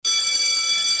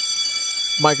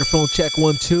Microphone check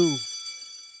 1 2.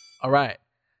 All right,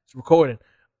 it's recording.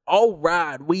 All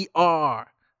right, we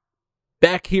are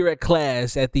back here at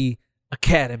class at the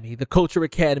Academy, the Culture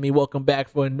Academy. Welcome back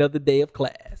for another day of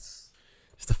class.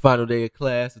 It's the final day of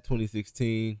class of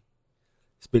 2016.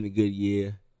 It's been a good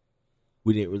year.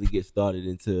 We didn't really get started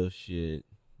until the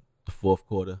fourth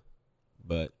quarter,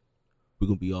 but we're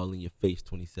gonna be all in your face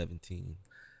 2017.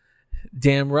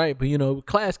 Damn right, but you know,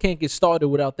 class can't get started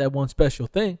without that one special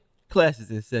thing. Class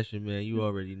is in session, man. You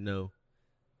already know.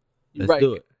 Let's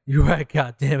do it. You're right,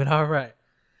 god damn it. All right.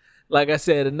 Like I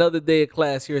said, another day of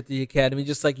class here at the Academy.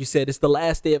 Just like you said, it's the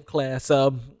last day of class.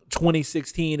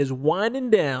 2016 is winding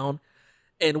down,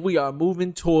 and we are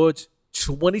moving towards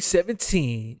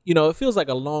 2017. You know, it feels like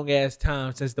a long-ass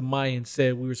time since the Mayans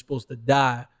said we were supposed to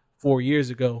die 4 years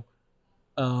ago.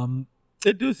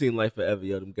 It do seem like forever,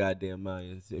 yo, them goddamn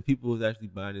Mayans. And people was actually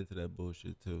buying into that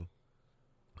bullshit, too.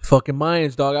 Fucking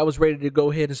Mayans, dog. I was ready to go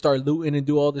ahead and start looting and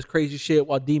do all this crazy shit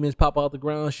while demons pop out the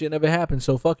ground. Shit never happened,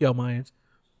 so fuck y'all Mayans.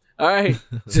 All right,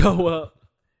 so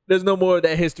there's no more of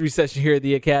that history session here at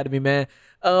the Academy, man.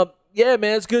 Yeah,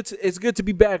 man, it's good to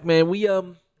be back, man. We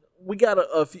got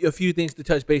a few things to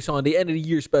touch base on. The end of the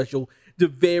year special, the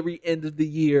very end of the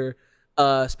year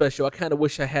special. I kind of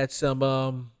wish I had some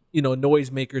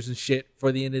noisemakers and shit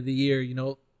for the end of the year.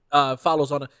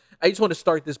 Follows on. I just want to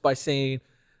start this by saying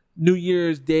New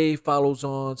Year's Day follows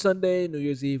on Sunday. New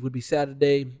Year's Eve would be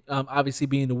Saturday. Obviously,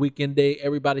 being the weekend day,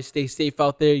 everybody stay safe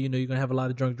out there. You know, you're going to have a lot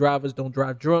of drunk drivers. Don't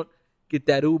drive drunk. Get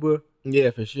that Uber.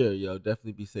 Yeah, for sure, yo.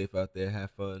 Definitely be safe out there.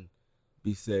 Have fun.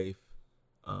 Be safe.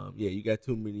 Yeah, you got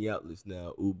too many outlets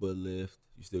now. Uber, Lyft.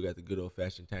 You still got the good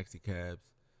old-fashioned taxi cabs.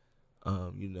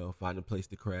 Find a place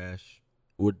to crash.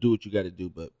 Or do what you got to do,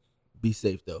 but be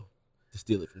safe, though, to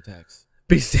steal it from tax.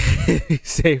 Be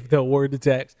safe, though. Word to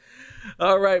tax.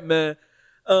 All right, man.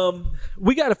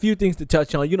 We got a few things to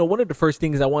touch on. You know, one of the first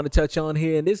things I want to touch on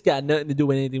here, and this got nothing to do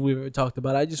with anything we've ever talked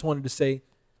about. I just wanted to say,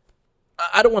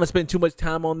 I don't want to spend too much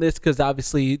time on this because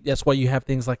obviously that's why you have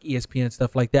things like ESPN and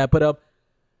stuff like that. But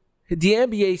the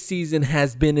NBA season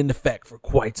has been in effect for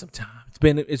quite some time.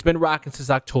 It's been rocking since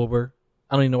October.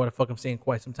 I don't even know what the fuck I'm saying.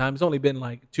 Quite some time. It's only been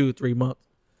like 2 or 3 months.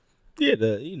 Yeah,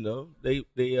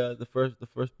 the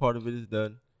first part of it is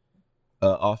done.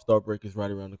 All-Star break is right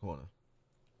around the corner.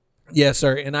 Yes,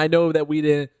 sir. And I know that we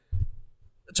didn't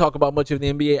talk about much of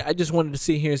the NBA. I just wanted to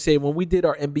sit here and say when we did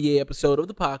our NBA episode of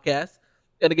the podcast,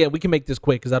 and again, we can make this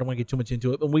quick because I don't want to get too much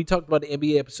into it. When we talked about the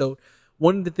NBA episode,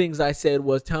 one of the things I said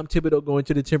was Tom Thibodeau going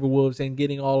to the Timberwolves and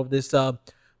getting all of this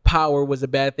power was a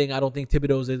bad thing. I don't think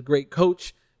Thibodeau is a great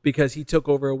coach because he took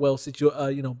over a more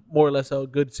or less a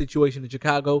good situation in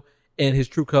Chicago, and his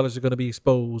true colors are going to be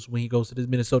exposed when he goes to the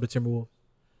Minnesota Timberwolves.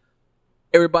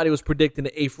 Everybody was predicting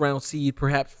the 8th round seed,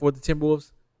 perhaps, for the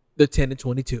Timberwolves. They're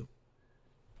 10-22.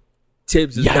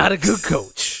 Tibbs is not a good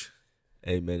coach.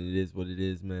 Hey, man, it is what it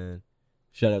is, man.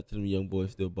 Shout out to them young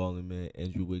boys still balling, man.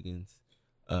 Andrew Wiggins,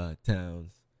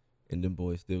 Towns, and them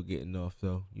boys still getting off.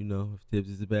 So, if Tibbs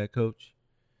is a bad coach,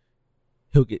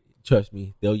 trust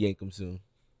me, they'll yank him soon.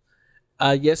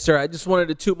 Yes, sir. I just wanted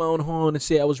to toot my own horn and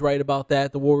say I was right about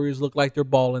that. The Warriors look like they're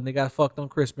balling. They got fucked on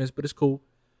Christmas, but it's cool.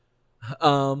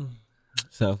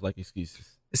 Sounds like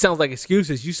excuses. It sounds like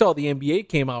excuses. You saw the NBA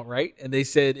came out, right? And they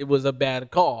said it was a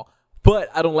bad call. But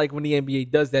I don't like when the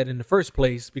NBA does that in the first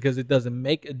place because it doesn't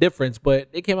make a difference.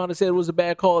 But they came out and said it was a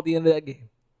bad call at the end of that game.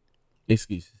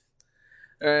 Excuses.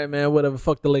 All right, man. Whatever.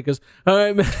 Fuck the Lakers. All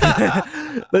right, man.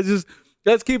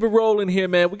 Let's keep it rolling here,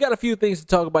 man. We got a few things to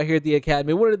talk about here at the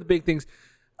Academy. One of the big things,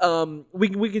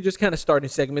 we can just kind of start in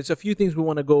segments. A few things we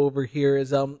want to go over here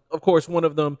is, of course, one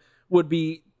of them would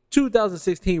be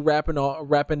 2016 wrapping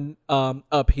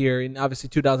up here, and obviously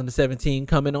 2017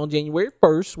 coming on January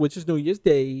 1st, which is New Year's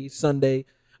Day, Sunday.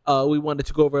 We wanted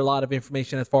to go over a lot of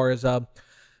information as far as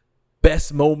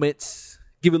best moments,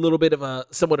 give a little bit of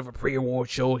somewhat of a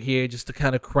pre-award show here just to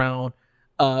kind of crown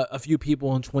a few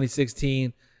people in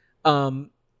 2016. And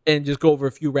just go over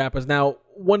a few rappers. Now,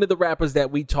 one of the rappers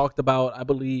that we talked about, I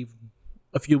believe,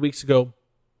 a few weeks ago,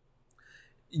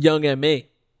 Young M.A.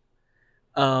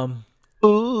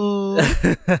 Ooh.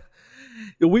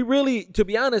 We really, to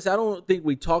be honest, I don't think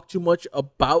we talked too much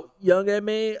about Young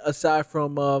M.A. aside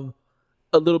from a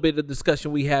little bit of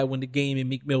discussion we had when the Game and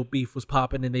Meek Mill beef was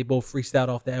popping and they both freestyled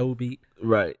off the L beat.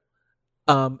 Right.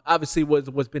 Obviously,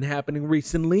 what's been happening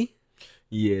recently.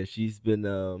 Yeah, she's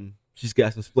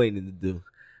got some explaining to do.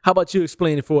 How about you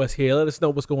explain it for us here? Let us know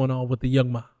what's going on with the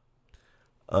Young Ma.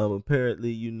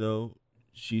 Apparently,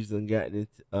 she's gotten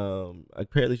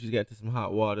into some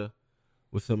hot water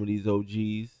with some of these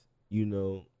OGs,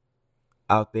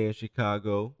 out there in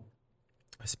Chicago,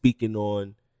 speaking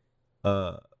on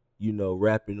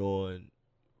rapping on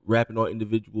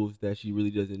individuals that she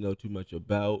really doesn't know too much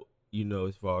about,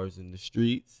 as far as in the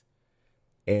streets.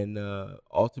 And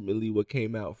ultimately what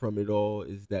came out from it all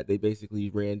is that they basically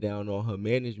ran down on her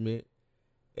management,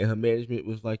 and her management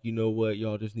was like, you know what,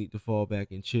 y'all just need to fall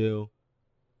back and chill,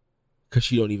 because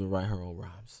she don't even write her own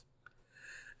rhymes.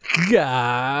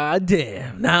 God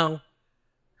damn. Now,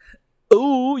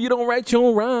 ooh, you don't write your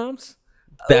own rhymes.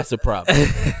 That's a problem.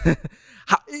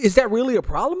 Is that really a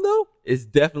problem, though? It's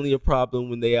definitely a problem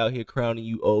when they out here crowning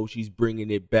you. Oh, she's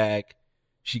bringing it back.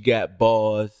 She got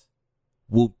bars.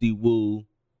 Whoop-de-woo.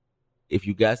 If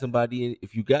you got somebody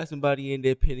in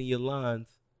there penning your lines,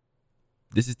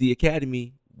 this is the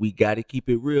Academy. We got to keep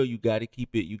it real. You got to keep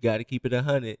it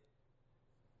 100.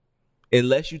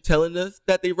 Unless you telling us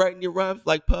that they writing your rhymes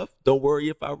like Puff. Don't worry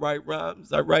if I write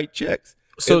rhymes. I write checks.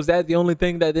 So is that the only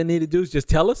thing that they need to do is just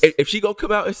tell us? If she gonna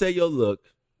come out and say, yo, look,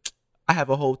 I have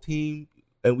a whole team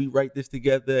and we write this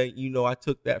together. And, I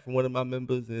took that from one of my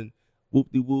members and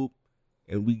whoop-de-whoop.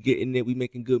 And we getting it. We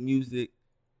making good music.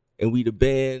 And we the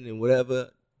band and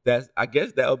whatever. I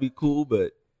guess that would be cool.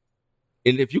 But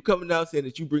and if you coming out saying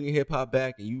that you bringing hip hop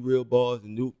back and you real bars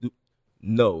and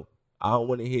no, I don't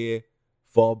want to hear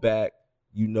fall back.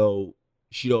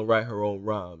 She don't write her own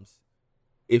rhymes.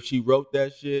 If she wrote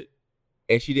that shit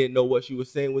and she didn't know what she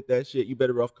was saying with that shit, you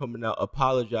better off coming out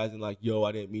apologizing like, yo,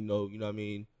 I didn't mean no, you know what I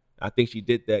mean? I think she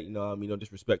did that, no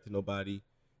disrespect to nobody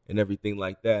and everything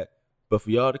like that. But for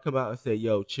y'all to come out and say,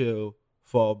 yo, chill,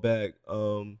 fall back,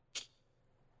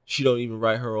 she don't even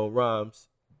write her own rhymes.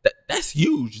 That's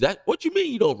huge. What you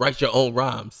mean you don't write your own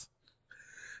rhymes?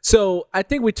 So I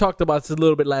think we talked about this a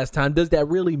little bit last time. Does that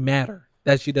really matter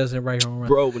that she doesn't write her own rhymes?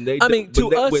 Bro, when they dubbing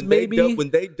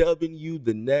you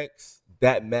the next,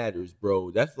 that matters, bro.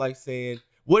 That's like saying,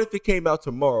 what if it came out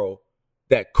tomorrow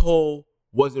that Cole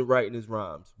wasn't writing his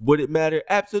rhymes? Would it matter?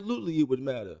 Absolutely, it would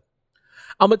matter.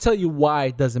 I'm gonna tell you why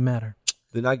it doesn't matter.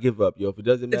 Then I give up, yo. If it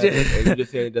doesn't matter, and you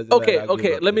just saying it doesn't matter.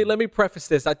 Okay. Let me preface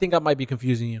this. I think I might be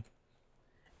confusing you.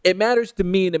 It matters to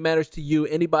me and it matters to you.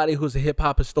 Anybody who's a hip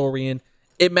hop historian,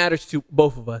 it matters to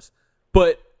both of us.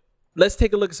 But let's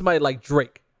take a look at somebody like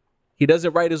Drake. He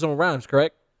doesn't write his own rhymes,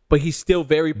 correct? But he's still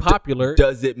very popular.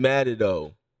 Does it matter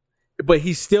though? But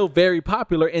he's still very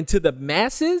popular, and to the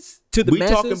masses,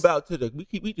 talking about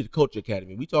we did Culture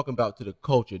Academy. We talking about to the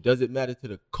culture. Does it matter to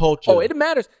the culture? Oh, it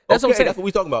matters. That's what I'm saying. That's what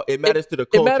we talking about. It matters to the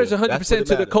culture. It matters 100%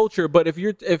 to the culture. But if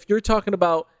you're talking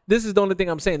about, this is the only thing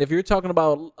I'm saying. If you're talking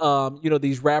about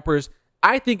these rappers,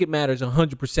 I think it matters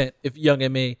 100% if Young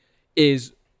M.A.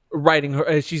 is writing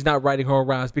her. She's not writing her own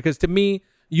rhymes, because to me,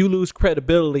 you lose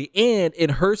credibility. And in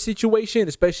her situation,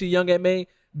 especially Young M.A.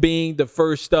 being the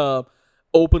first.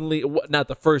 Openly, not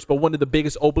the first, but one of the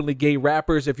biggest openly gay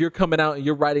rappers. If you're coming out and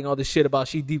you're writing all this shit about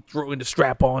she deep throating the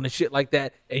strap on and shit like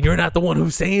that, and you're not the one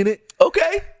who's saying it,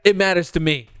 okay, it matters to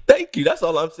me. Thank you. That's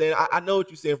all I'm saying. I know what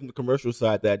you're saying from the commercial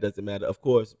side, that doesn't matter. Of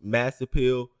course, mass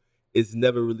appeal is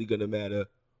never really gonna matter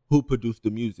who produced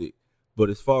the music. But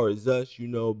as far as us,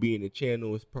 being a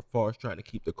channel, as far as trying to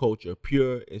keep the culture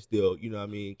pure and still,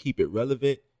 keep it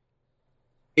relevant,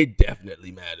 it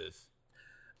definitely matters.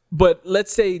 But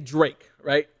let's say Drake,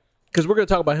 right? Because we're gonna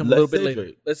talk about him a little bit later.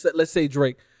 Drake. Let's say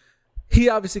Drake. He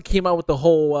obviously came out with the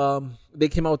whole. They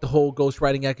came out with the whole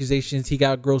ghostwriting accusations. He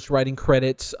got ghostwriting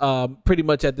credits. Pretty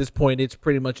much at this point, it's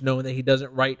pretty much known that he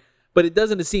doesn't write. But it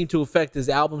doesn't seem to affect his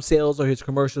album sales or his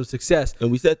commercial success.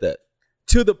 And we said that.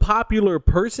 To the popular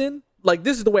person, like,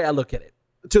 this is the way I look at it.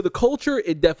 To the culture,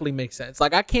 it definitely makes sense.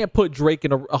 Like, I can't put Drake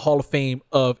in a Hall of Fame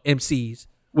of MCs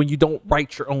when you don't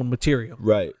write your own material.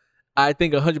 Right. I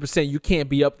think 100% you can't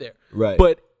be up there. Right.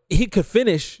 But he could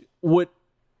finish with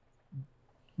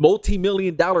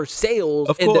multi-million-dollar sales.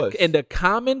 Of course. And the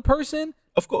common person,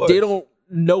 of course, they don't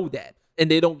know that. And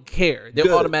they don't care.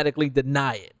 They'll automatically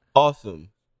deny it. Awesome.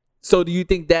 So do you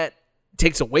think that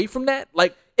takes away from that?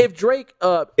 Like, if Drake,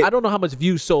 I don't know how much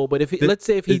views sold, but let's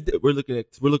say if we're looking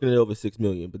at over 6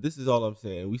 million. But this is all I'm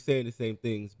saying. We saying the same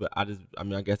things, but I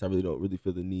guess I really don't really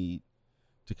feel the need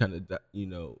to kind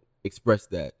of express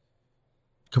that.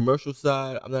 Commercial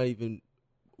side,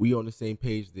 we on the same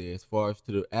page there. As far as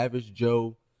to the average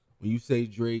Joe, when you say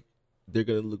Drake, they're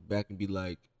going to look back and be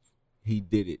like, he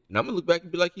did it. And I'm going to look back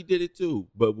and be like, he did it too.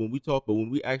 But when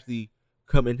we actually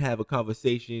come and have a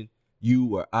conversation,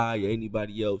 you or I or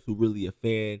anybody else who really a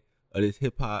fan of this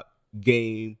hip hop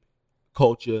game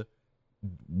culture,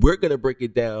 we're going to break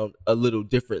it down a little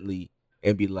differently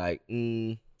and be like,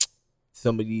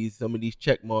 some of these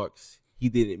check marks he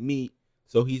didn't meet.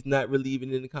 So he's not really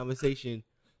even in the conversation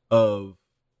of,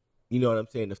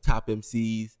 of top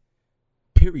MCs,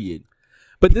 period.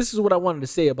 But this is what I wanted to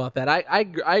say about that.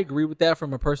 I agree with that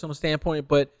from a personal standpoint,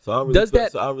 but So I don't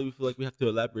really feel like we have to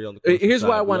elaborate on the commercial here's side.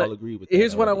 what I We want all agree with that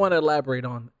here's what I already. want to elaborate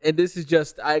on, and this is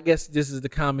just, I guess this is the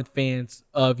common fans'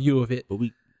 view of it. But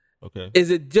okay.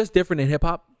 Is it just different in hip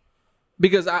hop?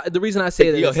 Because the reason I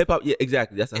say that is hip hop, yeah,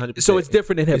 exactly. That's 100%. so it's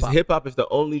different in hip hop. Hip hop is the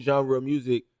only genre of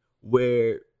music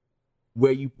where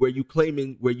you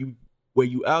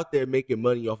out there making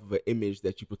money off of an image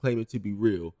that you proclaiming to be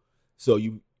real. So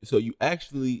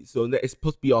it's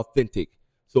supposed to be authentic.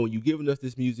 So when you giving us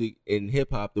this music in hip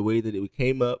hop, the way that it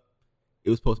came up, it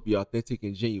was supposed to be authentic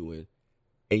and genuine.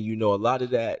 And a lot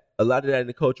of that in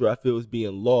the culture, I feel, is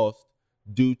being lost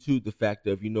due to the fact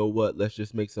of, let's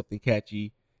just make something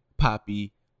catchy,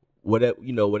 poppy,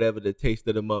 whatever the taste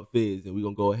of the month is, and we're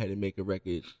gonna go ahead and make a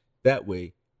record that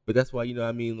way. But that's why,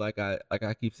 like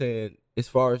I keep saying, as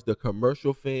far as the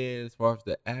commercial fan, as far as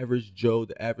the average Joe,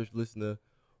 the average listener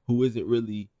who isn't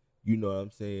really,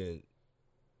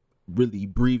 really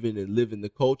breathing and living the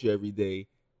culture every day,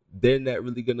 they're not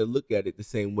really gonna look at it the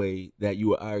same way that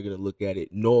you or I are gonna look at it.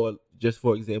 Nor, just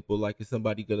for example, like, is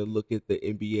somebody gonna look at the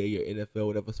NBA or NFL,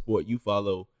 whatever sport you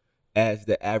follow, as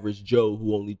the average Joe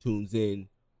who only tunes in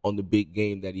on the big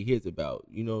game that he hears about.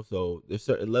 So there's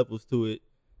certain levels to it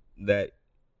that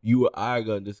you or I are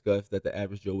gonna discuss that the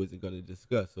average Joe isn't gonna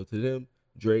discuss. So to them,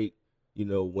 Drake,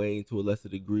 Wayne to a lesser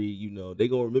degree, they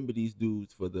gonna remember these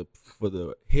dudes for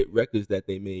the hit records that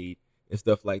they made and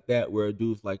stuff like that. Where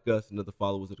dudes like us and other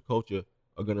followers of the culture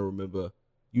are gonna remember,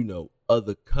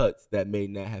 other cuts that may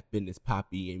not have been as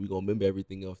poppy, and we gonna remember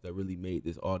everything else that really made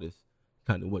this artist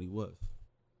kind of what he was.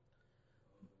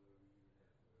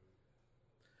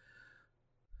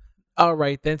 All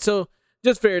right then. So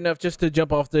just fair enough. Just to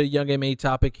jump off the Young M.A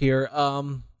topic here.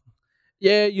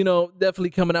 Yeah,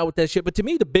 definitely coming out with that shit. But to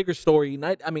me, the bigger story,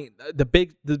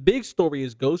 the big story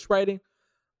is ghostwriting.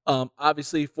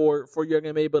 Obviously for Young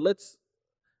M.A, but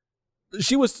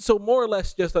she was, so more or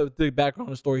less, just the background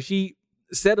of the story. She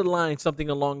said a line, something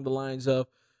along the lines of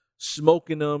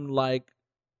smoking them like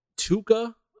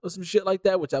Tuka or some shit like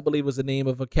that, which I believe was the name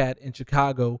of a cat in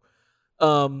Chicago.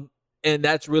 And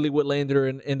that's really what landed her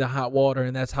in the hot water,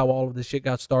 and that's how all of this shit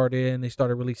got started. And they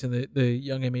started releasing the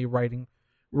Young M.A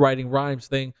writing rhymes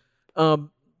thing.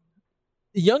 Young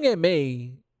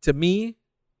M.A, to me,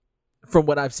 from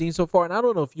what I've seen so far, and I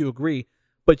don't know if you agree,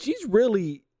 but she's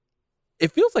really,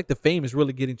 it feels like the fame is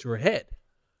really getting to her head.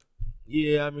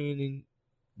 Yeah,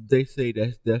 they say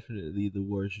that's definitely the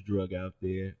worst drug out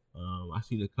there. I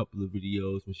seen a couple of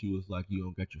videos when she was like, "You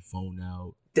don't got your phone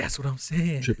out." That's what I'm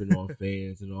saying. Tripping on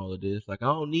fans and all of this. Like, I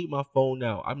don't need my phone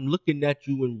out. I'm looking at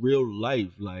you in real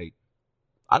life. Like,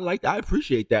 I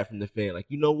appreciate that from the fan. Like,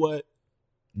 you know what?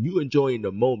 You enjoying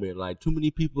the moment. Like, too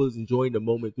many people is enjoying the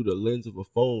moment through the lens of a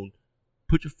phone.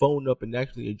 Put your phone up and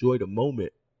actually enjoy the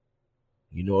moment.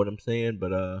 You know what I'm saying?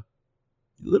 But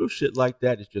little shit like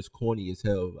that is just corny as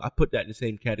hell. I put that in the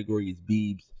same category as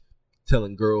Biebs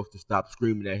telling girls to stop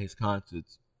screaming at his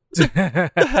concerts. What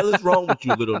the hell is wrong with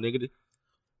you, little nigga?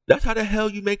 That's how the hell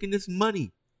you making this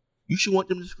money. You should want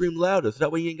them to scream louder, so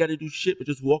that way you ain't got to do shit but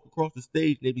just walk across the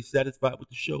stage and they be satisfied with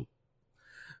the show.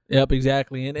 Yep,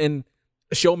 exactly. And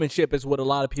showmanship is what a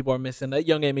lot of people are missing. That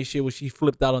Young M.A shit where she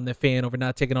flipped out on the fan over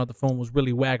not taking out the phone was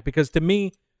really whack. Because to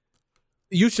me,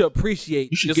 you should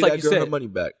appreciate, you should just get like that you girl said, her money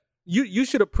back. You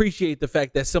should appreciate the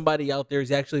fact that somebody out there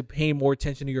is actually paying more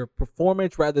attention to your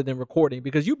performance rather than recording.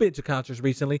 Because you've been to concerts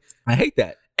recently. I hate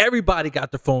that. Everybody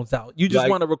got their phones out. You just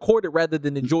want to record it rather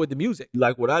than enjoy the music.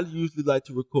 Like, what I usually like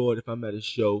to record if I'm at a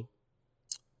show,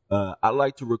 I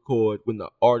like to record when the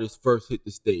artist first hit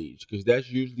the stage, because that's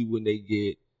usually when they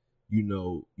get,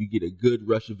 you get a good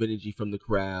rush of energy from the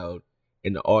crowd,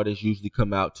 and the artists usually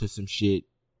come out to some shit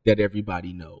that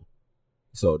everybody know.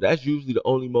 So that's usually the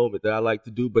only moment that I like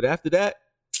to do. But after that,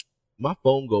 my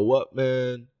phone go up,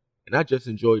 man, and I just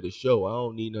enjoy the show. I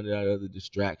don't need none of that other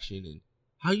distraction. And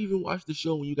how you even watch the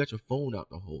show when you got your phone out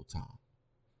the whole time?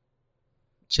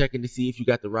 Checking to see if you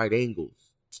got the right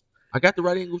angles. I got the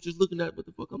right angles just looking at what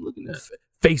the fuck I'm looking at.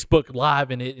 Facebook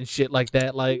Live in it and shit like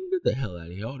that. Like, get the hell out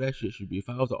of here. All that shit should be. If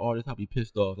I was an artist, I'd be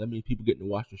pissed off. That means people getting to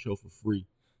watch the show for free.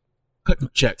 Cut the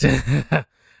check.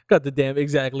 Cut the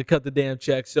damn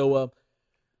check. So,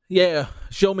 yeah,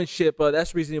 showmanship.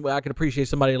 That's the reason why I can appreciate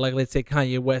somebody like, let's say,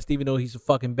 Kanye West, even though he's a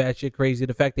fucking batshit crazy.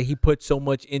 The fact that he put so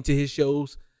much into his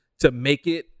shows to make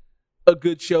it a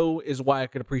good show is why I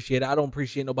can appreciate it. I don't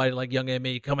appreciate nobody like Young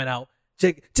M.A coming out.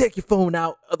 Take your phone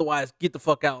out. Otherwise, get the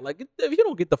fuck out. Like, if you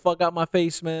don't get the fuck out my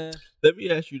face, man. Let me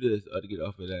ask you this to get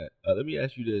off of that. Let me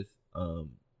ask you this.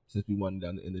 Since we winding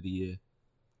down the end of the year,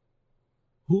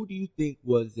 who do you think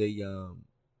was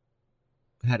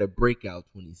had a breakout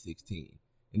 2016?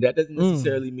 And that doesn't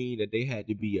necessarily mean that they had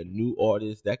to be a new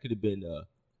artist. That could have been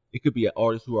it could be an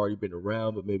artist who already been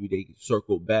around, but maybe they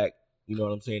circled back, you know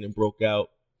what I'm saying, and broke out.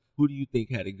 Who do you think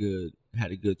had a good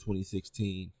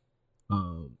 2016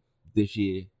 this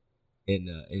year in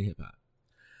hip hop?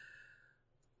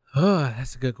 Oh,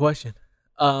 that's a good question.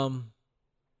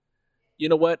 You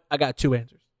know what? I got two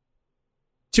answers.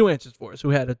 Two answers for us who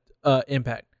had a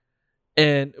impact,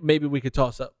 and maybe we could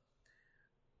toss up.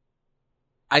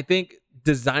 I think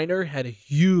Designer had a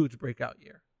huge breakout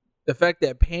year. The fact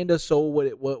that Panda sold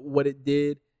what it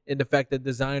did, and the fact that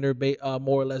Designer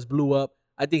more or less blew up,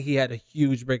 I think he had a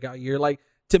huge breakout year. Like,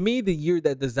 to me, the year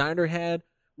that Designer had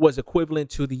was equivalent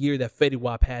to the year that Fetty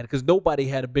Wap had, because nobody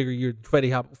had a bigger year than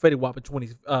Fetty Wap in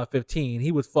 2015.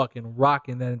 He was fucking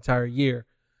rocking that entire year.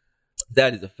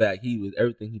 That is a fact. He was,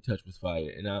 everything he touched was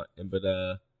fire.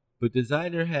 But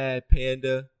Designer had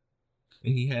Panda,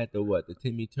 and he had the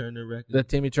Timmy Turner record. The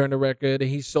Timmy Turner record,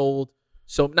 and he sold.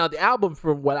 So now the album,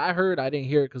 from what I heard, I didn't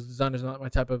hear it because Designer's not my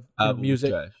type of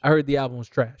music. I heard the album was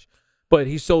trash, but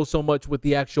he sold so much with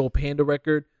the actual Panda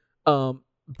record.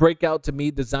 Breakout to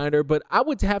me, Designer. But I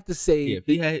would have to say, if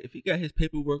he got his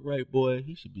paperwork right, boy,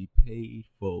 he should be paid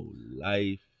for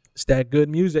life. It's that good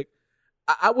music.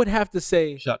 I would have to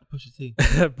say, shout to Pusha T.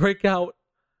 Breakout.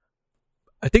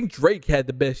 I think Drake had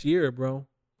the best year, bro.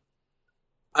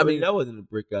 I mean, that wasn't a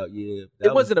breakout year.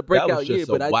 It wasn't a breakout year,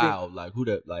 but I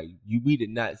think we did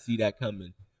not see that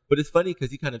coming. But it's funny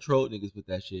because he kind of trolled niggas with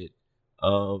that shit.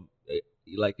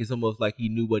 It's almost like he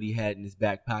knew what he had in his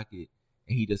back pocket,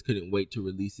 and he just couldn't wait to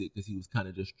release it because he was kind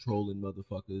of just trolling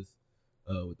motherfuckers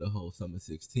with the whole Summer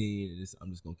 16 and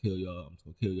I'm just gonna kill y'all. I'm just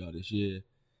gonna kill y'all this year,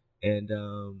 and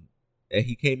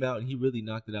he came out and he really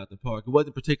knocked it out the park. It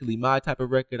wasn't particularly my type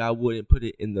of record. I wouldn't put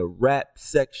it in the rap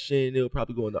section. It would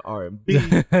probably go in the R&B,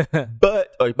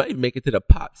 or it might even make it to the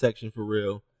pop section for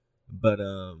real. But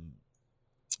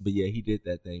yeah, he did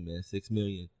that thing, man. 6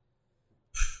 million.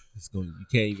 You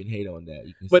can't even hate on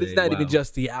that. But it's not even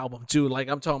just the album too. Like,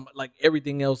 I'm talking about, like,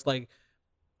 everything else, like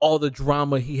all the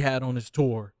drama he had on his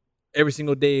tour. Every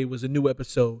single day was a new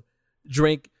episode.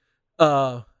 Drake,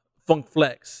 Funk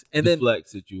Flex, and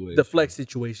the Flex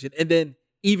situation, and then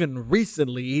even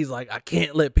recently he's like, I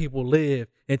can't let people live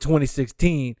in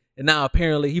 2016, and now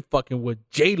apparently he fucking with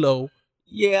J-Lo.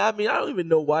 Yeah, I mean, I don't even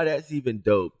know why that's even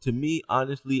dope. To me,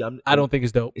 honestly, I don't think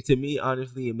it's dope. To me,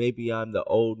 honestly, and maybe I'm the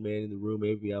old man in the room,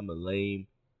 maybe I'm a lame,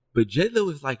 but J-Lo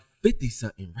is like 50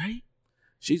 something, right?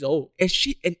 She's old, and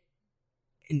she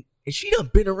done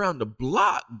been around the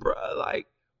block, bruh. Like,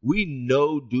 we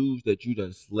know dudes that you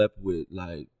done slept with,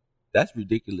 like. That's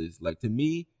ridiculous. Like, to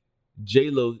me,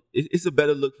 J-Lo, it's a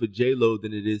better look for J-Lo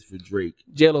than it is for Drake.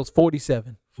 J-Lo's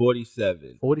 47.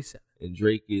 47. And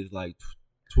Drake is like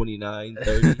 29,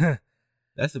 30.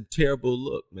 That's a terrible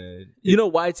look, man. You know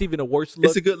why it's even a worse look?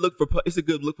 It's a good look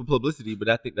for publicity, but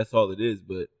I think that's all it is.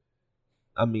 But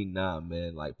I mean, nah,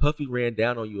 man. Like, Puffy ran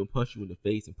down on you and punched you in the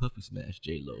face, and Puffy smashed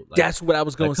J-Lo. Like, that's what I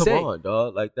was gonna say. Come on,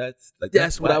 dog.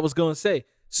 That's what I was gonna say.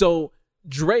 So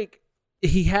Drake,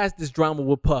 he has this drama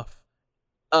with Puff.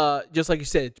 Just like you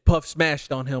said, Puff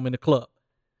smashed on him in the club.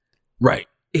 Right.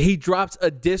 He drops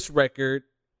a diss record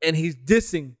and he's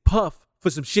dissing Puff for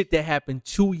some shit that happened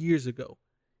 2 years ago.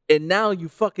 And now you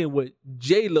fucking with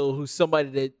J-Lo, who's somebody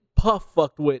that Puff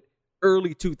fucked with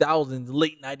early 2000s,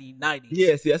 late 1990s.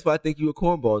 Yeah, see, that's why I think you a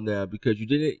cornball now, because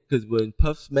when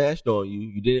Puff smashed on you,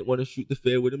 you didn't want to shoot the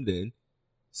fair with him then.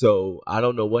 So I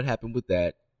don't know what happened with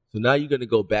that. So now you're going to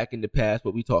go back in the past,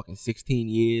 what we talking, 16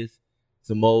 years?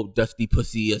 Some old dusty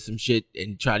pussy or some shit,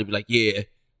 and try to be like, yeah,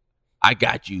 I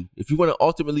got you. If you want to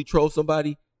ultimately troll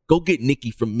somebody, go get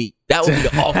Nicki from me. That would be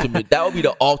the ultimate. That would be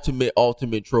the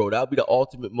ultimate troll. That would be the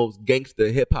ultimate, most gangster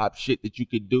hip hop shit that you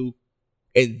could do.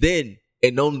 And then,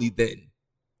 and only then,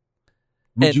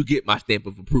 would you get my stamp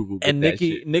of approval. And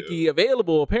Nicki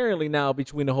available apparently now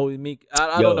between the whole Meek.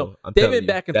 I don't know. They've been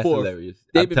back and forth. Hilarious.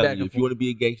 They've been back and forth. If you want to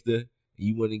be a gangster and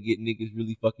you want to get niggas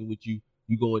really fucking with you,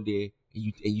 you go in there and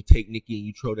you take Nicki and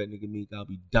you throw that nigga Meek, I'll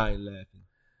be dying laughing.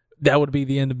 That would be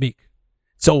the end of Meek.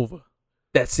 It's over.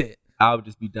 That's it. I would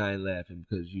just be dying laughing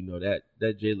because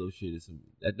that J-Lo shit is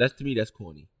that's to me, that's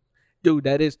corny. Dude,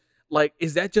 that is like,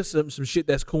 is that just some shit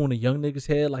that's cool in the young niggas'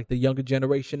 head, like the younger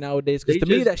generation nowadays? Because to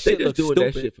me, that shit looks stupid.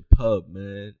 Doing that shit for pub,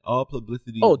 man. All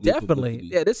publicity. Oh, definitely.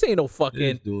 Publicity. Yeah, this ain't no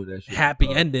fucking happy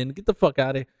ending. Get the fuck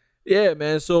out of here. Yeah,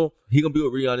 man. So he gonna be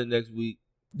with Rihanna next week.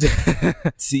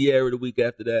 Sierra the week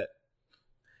after that.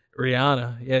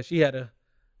 Rihanna, yeah, she had a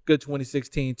good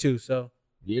 2016 too. So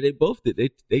yeah, they both did.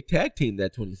 They tag teamed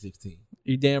that 2016.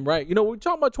 You damn right. You know, we're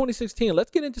talking about 2016.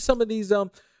 Let's get into some of these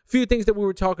few things that we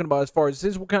were talking about as far as,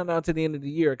 since we're kind of down to the end of the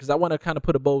year, because I want to kind of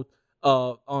put a bow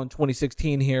on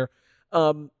 2016 here.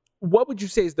 What would you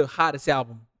say is the hottest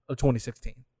album of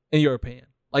 2016 in your opinion?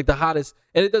 Like the hottest,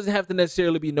 and it doesn't have to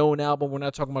necessarily be known album. We're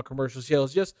not talking about commercial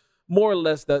sales, just more or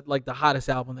less the hottest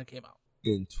album that came out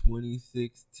in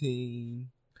 2016.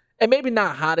 And maybe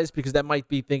not hottest because that might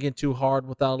be thinking too hard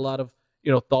without a lot of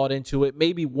thought into it.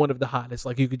 Maybe one of the hottest,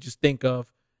 like you could just think of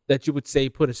that you would say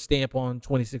put a stamp on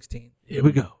 2016. Here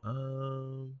we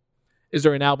go. Is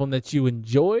there an album that you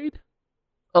enjoyed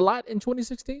a lot in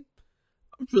 2016?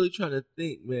 I'm really trying to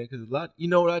think, man, because a lot. You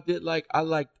know what I did like? I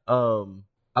liked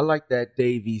that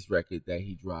Dave East record that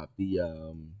he dropped. He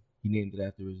named it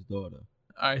after his daughter.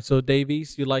 All right, so Dave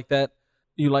East, you like that?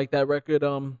 You like that record?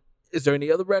 Is there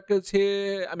any other records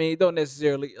here? I mean, don't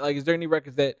necessarily like. Is there any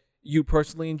records that you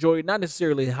personally enjoyed? Not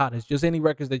necessarily the hottest, just any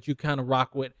records that you kind of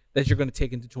rock with that you're going to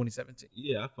take into 2017.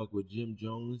 Yeah, I fuck with Jim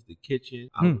Jones, The Kitchen.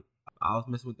 I was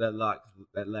messing with that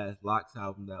last Locks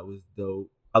album. That was dope.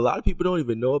 A lot of people don't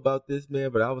even know about this, man,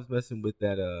 but I was messing with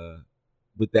that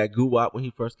Goo Wop when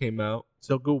he first came out.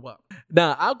 So Goo Wop.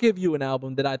 Now I'll give you an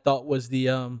album that I thought was the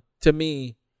to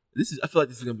me. I feel like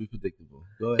this is gonna be predictable.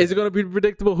 Go ahead. Is it gonna be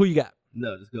predictable? Who you got?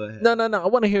 No, just go ahead. No. I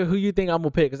want to hear who you think I'm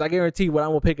gonna pick, because I guarantee what I'm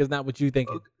gonna pick is not what you think.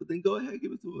 Okay, then go ahead,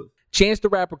 give it to us. Chance the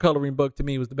Rapper Coloring Book to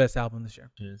me was the best album this year.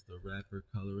 Chance the Rapper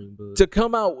Coloring Book. To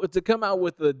come out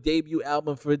with a debut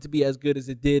album, for it to be as good as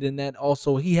it did, and that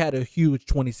also he had a huge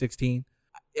 2016.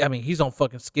 I mean, he's on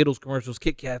fucking Skittles commercials,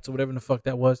 Kit Kats, or whatever the fuck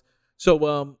that was.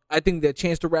 So I think that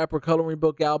Chance the Rapper Coloring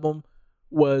Book album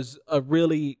was a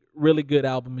really, really good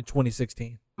album in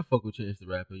 2016. I fuck with Chance the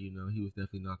Rapper. He was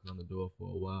definitely knocking on the door for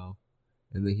a while.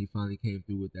 And then he finally came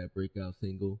through with that breakout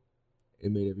single.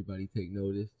 It made everybody take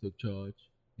notice, took charge.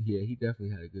 Yeah, he definitely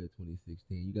had a good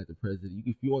 2016. You got the president.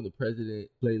 If you on the president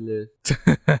playlist,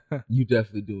 you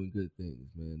definitely doing good things,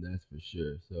 man. That's for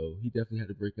sure. So he definitely had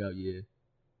a breakout year.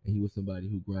 And he was somebody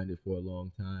who grinded for a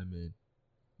long time. And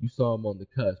you saw him on the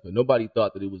cusp. But nobody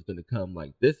thought that it was going to come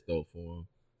like this, though, for him.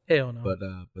 Hell no.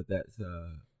 But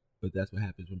that's what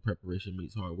happens when preparation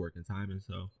meets hard work and timing.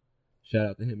 So shout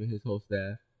out to him and his whole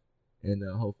staff. And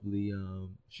hopefully,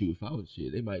 if I was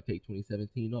shit, they might take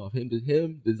 2017 off.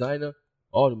 Him, designer,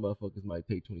 all the motherfuckers might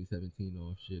take 2017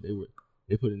 off. Shit,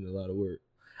 they put in a lot of work.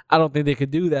 I don't think they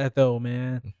could do that though,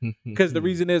 man. Because the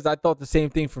reason is, I thought the same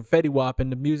thing for Fetty Wap,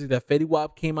 and the music that Fetty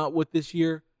Wap came out with this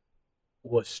year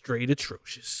was straight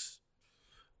atrocious.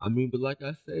 I mean, but like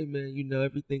I say, man,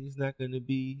 everything's not gonna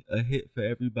be a hit for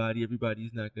everybody.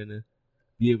 Everybody's not gonna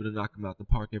be able to knock them out the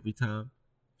park every time.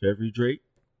 For every Drake,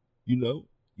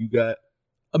 you got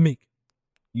a Meek.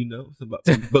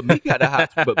 Somebody, but Meek had a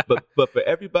hot. But for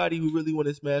everybody who really want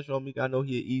to smash on Meek, I know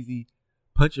he an easy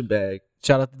punching bag.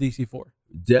 Shout out to DC4.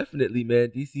 Definitely, man.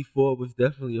 DC4 was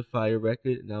definitely a fire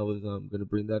record, and I was gonna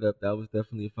bring that up. That was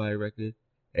definitely a fire record,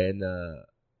 and a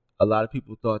lot of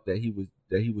people thought that he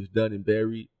was done and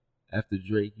buried after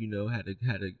Drake,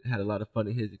 had a lot of fun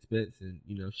at his expense, and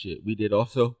shit, we did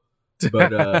also,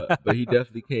 but he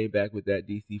definitely came back with that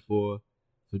DC4.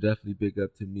 So definitely big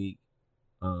up to Meek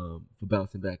for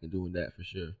bouncing back and doing that for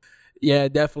sure. Yeah,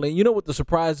 definitely. You know what the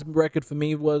surprise record for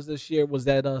me was this year was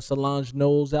that Solange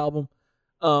Knowles album.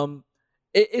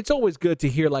 It's always good to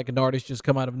hear like an artist just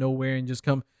come out of nowhere and just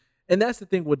come. And that's the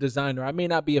thing with Designer. I may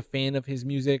not be a fan of his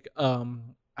music.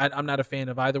 I'm not a fan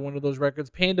of either one of those records.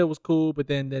 Panda was cool, but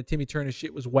then the Timmy Turner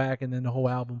shit was whack, and then the whole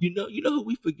album. You know who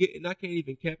we forget, and I can't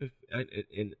even cap it,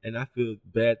 and I feel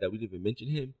bad that we didn't even mention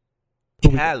him.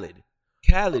 Khaled.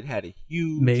 Khaled had a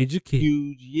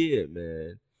huge year,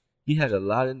 man. He had a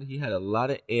lot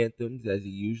of anthems, as he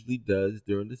usually does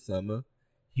during the summer.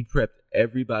 He prepped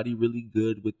everybody really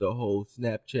good with the whole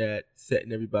Snapchat,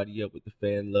 setting everybody up with the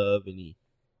fan love, and he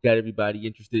got everybody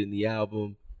interested in the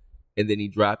album. And then he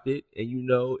dropped it, and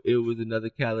it was another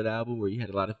Khaled album where he had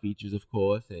a lot of features, of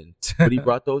course, but he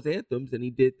brought those anthems, and he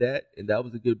did that, and that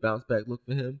was a good bounce back look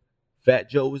for him. Fat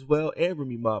Joe as well, and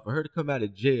Remy Ma, for her to come out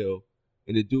of jail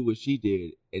and to do what she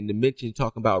did, and to mention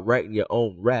talking about writing your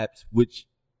own raps, which,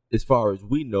 as far as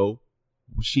we know,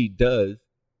 she does,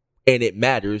 and it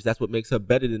matters. That's what makes her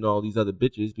better than all these other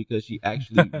bitches, because she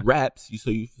actually raps. So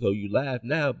you laugh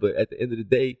now, but at the end of the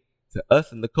day, to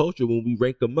us in the culture, when we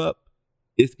rank them up,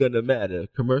 it's gonna matter.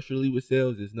 Commercially with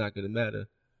sales, it's not gonna matter.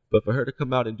 But for her to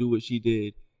come out and do what she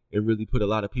did and really put a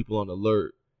lot of people on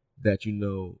alert that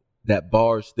that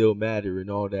bars still matter,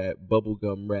 and all that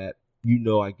bubblegum rap,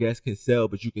 I guess can sell,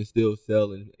 but you can still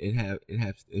sell and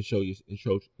show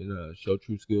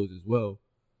true skills as well,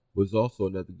 was also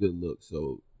another good look.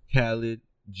 So Khaled,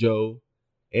 Joe,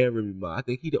 and Remy Ma. I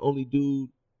think he the only dude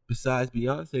besides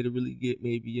Beyonce to really get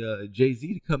maybe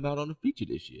Jay-Z to come out on a feature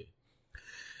this year.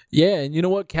 Yeah, and you know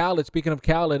what, Khaled, speaking of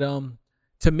Khaled,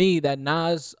 to me, that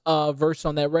Nas verse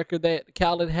on that record that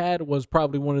Khaled had was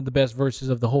probably one of the best verses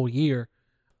of the whole year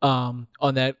on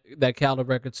that Khaled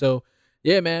record. So,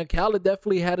 yeah, man, Khaled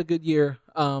definitely had a good year.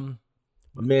 My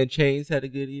man Chains had a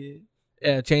good year.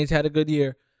 Yeah, Chains had a good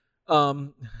year.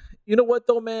 You know what,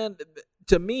 though, man?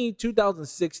 To me,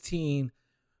 2016,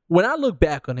 when I look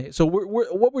back on it, so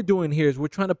what we're doing here is we're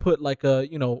trying to put like a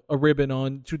ribbon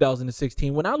on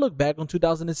 2016. When I look back on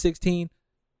 2016,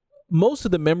 most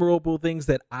of the memorable things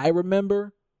that I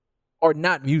remember are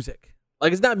not music.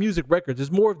 Like, it's not music records.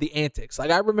 It's more of the antics.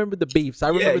 Like, I remember the beefs. I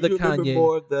remember the Kanye.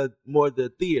 More of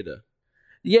the theater.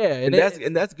 Yeah, and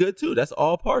that's good too. That's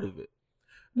all part of it.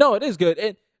 No, it is good,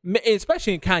 and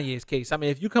especially in Kanye's case. I mean,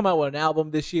 if you come out with an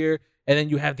album this year and then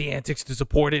you have the antics to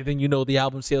support it, then you know the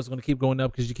album sales are going to keep going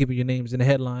up because you're keeping your names in the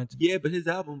headlines. Yeah, but his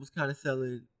album was kind of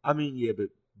selling. I mean, yeah,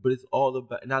 but it's all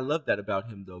about, and I love that about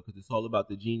him though, because it's all about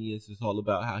the genius. It's all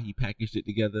about how he packaged it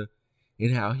together,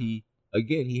 and how he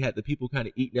had the people kind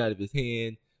of eating out of his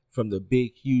hand, from the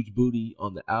big huge booty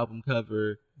on the album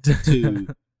cover to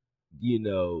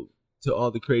to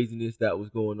all the craziness that was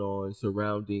going on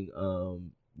surrounding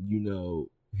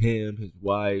him, his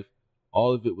wife.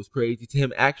 All of it was crazy. To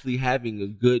him actually having a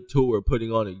good tour,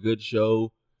 putting on a good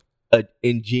show, an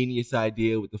ingenious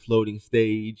idea with the floating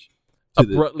stage.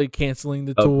 Abruptly canceling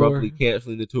the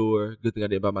tour. Good thing I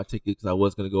didn't buy my ticket because I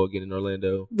was going to go again in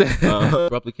Orlando.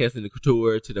 Abruptly canceling the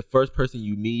tour. To the first person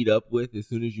you meet up with as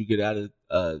soon as you get out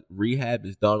of rehab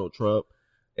is Donald Trump.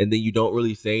 And then you don't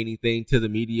really say anything to the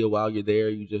media while you're there.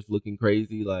 You're just looking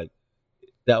crazy. Like,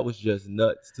 that was just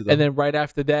nuts. And then right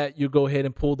after that, you go ahead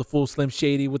and pull the full Slim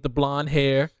Shady with the blonde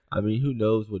hair. I mean, who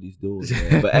knows what he's doing,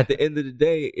 man. But at the end of the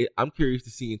day, I'm curious to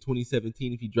see in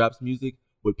 2017 if he drops music,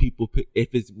 would people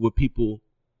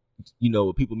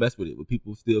mess with it? Would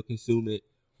people still consume it?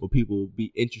 Would people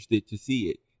be interested to see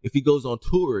it? If he goes on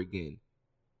tour again,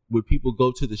 would people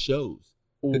go to the shows?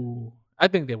 Ooh, I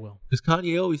think they will. Because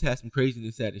Kanye always has some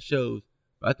craziness at his shows.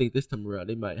 But I think this time around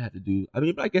they might have to do. I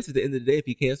mean, but I guess at the end of the day, if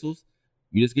he cancels,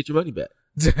 you just get your money back.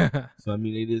 So I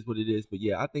mean, it is what it is. But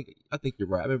yeah, I think you're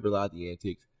right. I remember a lot of the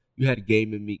antics. You had a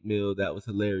game in Meek Mill that was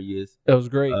hilarious. That was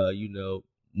great.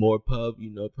 More pub.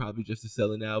 Probably just to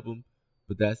sell an album.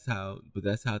 But that's how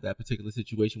that particular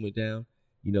situation went down.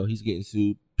 He's getting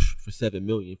sued for $7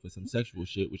 million for some sexual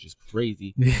shit, which is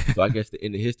crazy. So I guess the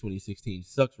end of his 2016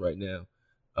 sucks right now.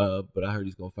 But I heard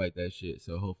he's gonna fight that shit.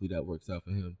 So hopefully that works out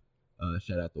for him.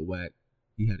 Shout out to Wack.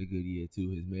 He had a good year too.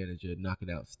 His manager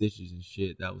knocking out stitches and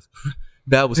shit. That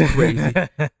was crazy.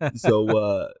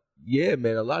 So yeah,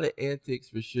 man, a lot of antics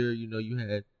for sure. You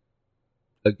had,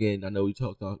 again, I know we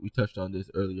touched on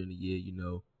this earlier in the year.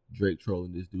 Drake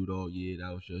trolling this dude all year.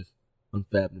 That was just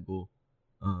unfathomable.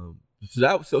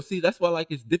 That's why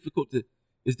it's difficult to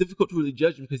really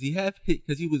judge him, because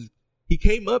he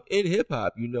came up in hip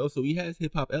hop, so he has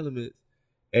hip hop elements,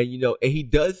 and and he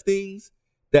does things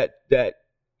that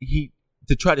he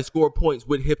to try to score points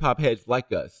with hip hop heads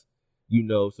like us,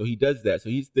 so he does that. So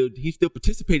he still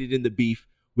participated in the beef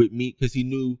with me because he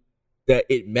knew that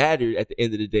it mattered at the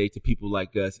end of the day to people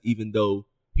like us, even though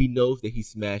he knows that he's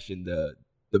smashing the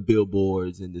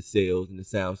billboards and the sales and the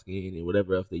SoundScan and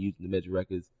whatever else they use in the major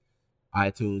records,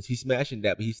 iTunes. He's smashing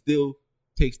that, but he still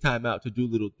takes time out to do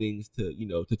little things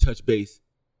to touch base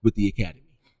with the Academy.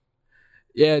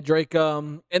 Yeah, Drake.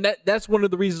 And that's one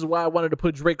of the reasons why I wanted to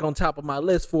put Drake on top of my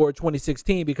list for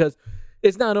 2016, because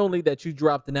it's not only that you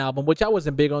dropped an album, which I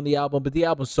wasn't big on the album, but the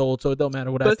album sold, so it don't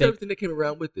matter what I think. But everything that came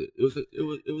around with it.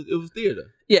 It was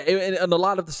theater. Yeah, and a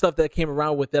lot of the stuff that came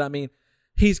around with it. I mean,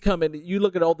 he's coming. You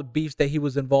look at all the beefs that he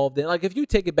was involved in. Like, if you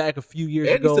take it back a few years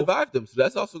ago, and he survived them, so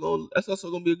that's also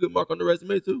gonna be a good mark on the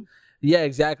resume too. Yeah,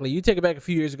 exactly. You take it back a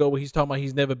few years ago where he's talking about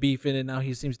he's never beefing, and now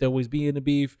he seems to always be in the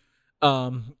beef.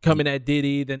 Coming at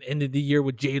Diddy, then ended the year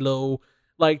with J-Lo.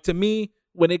 Like, to me,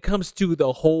 when it comes to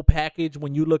the whole package,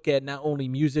 when you look at not only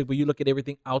music, but you look at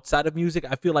everything outside of music,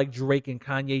 I feel like Drake and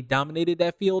Kanye dominated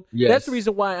that field. Yes. That's the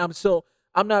reason why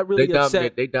I'm not really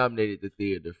upset. They dominated the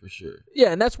theater for sure.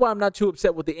 Yeah, and that's why I'm not too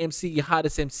upset with the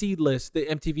hottest MC list, the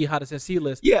MTV hottest MC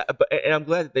list. Yeah, and I'm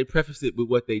glad that they prefaced it with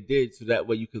what they did, so that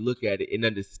way you can look at it and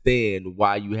understand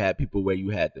why you had people where you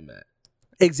had them at.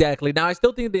 Exactly. Now, I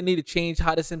still think they need to change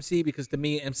hottest MC, because to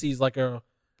me, MC is like a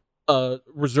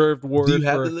reserved word. Do you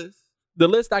have the list? The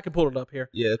list, I can pull it up here.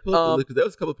 Yeah, pull up the list, because there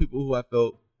was a couple of people who I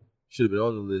felt should have been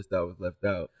on the list that was left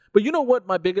out. But you know what?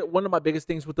 One of my biggest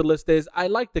things with the list is I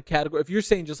like the category. If you're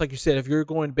saying, just like you said, if you're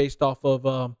going based off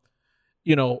of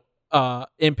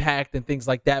impact and things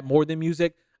like that more than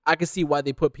music, I can see why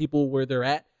they put people where they're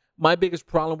at. My biggest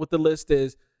problem with the list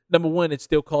is, number one, it's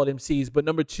still called MCs, but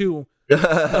number two,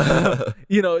 to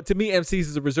me, MCs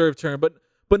is a reserved term. But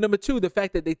But number two, the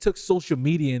fact that they took social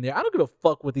media in there. I don't give a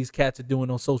fuck what these cats are doing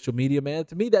on social media, man.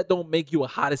 To me, that don't make you a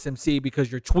hottest MC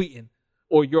because you're tweeting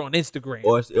or you're on Instagram.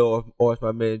 Or as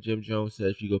my man Jim Jones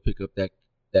says, if you go pick up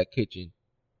that kitchen,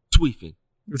 tweefing.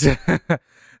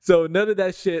 So none of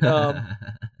that shit. None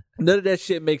of that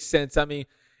shit makes sense. I mean,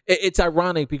 it's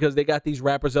ironic because they got these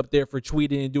rappers up there for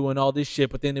tweeting and doing all this shit,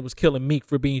 but then it was killing Meek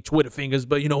for being Twitter fingers.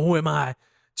 But who am I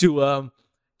to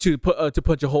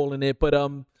punch a hole in it? But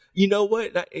you know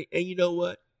what? And you know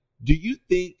what? Do you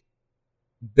think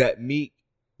that Meek,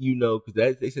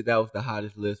 because they said that was the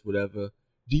hottest list, whatever.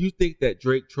 Do you think that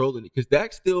Drake trolling it? Because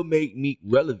that still made Meek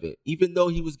relevant, even though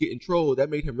he was getting trolled. That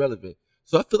made him relevant.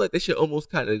 So I feel like they should almost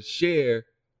kind of share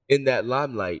in that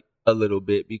limelight a little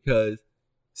bit because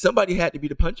somebody had to be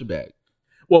the punching bag.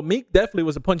 Well, Meek definitely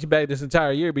was a punching bag this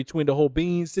entire year between the whole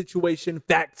Beans situation,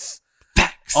 facts,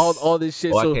 all this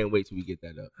shit. Oh, so I can't wait till we get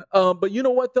that up. But you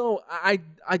know what though, I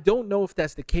don't know if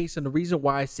that's the case, and the reason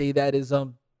why I say that is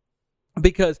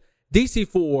because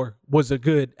DC4 was a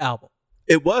good album.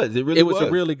 It was. It really was. It was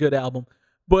a really good album,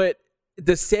 but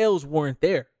the sales weren't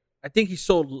there. I think he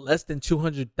sold less than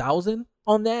 200,000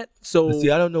 on that. So but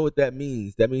see, I don't know what that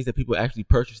means. That means that people actually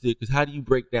purchased it. Because how do you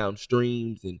break down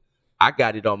streams? And I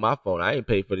got it on my phone. I ain't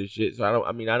paid for this shit, so I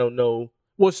don't know.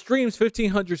 Well, streams,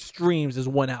 1,500 streams is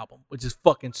one album, which is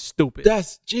fucking stupid.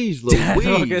 That's jeez Louise. That's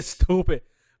fucking stupid.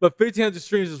 But 1,500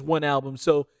 streams is one album.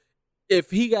 So if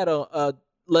he got a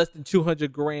less than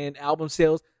 200 grand album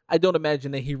sales, I don't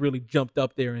imagine that he really jumped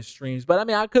up there in streams. But I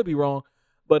mean, I could be wrong.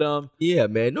 But yeah,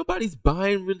 man, nobody's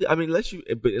buying really. I mean, unless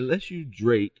you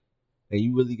Drake, and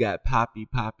you really got poppy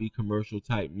commercial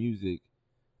type music,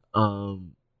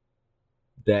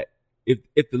 that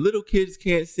if the little kids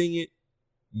can't sing it,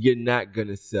 you're not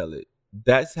gonna sell it.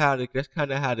 That's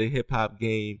kind of how the hip hop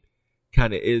game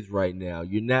kind of is right now.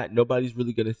 Nobody's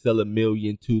really gonna sell 1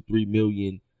 million, 2-3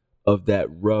 million of that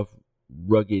rough,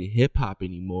 rugged hip hop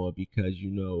anymore because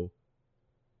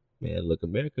man, look,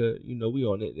 America, we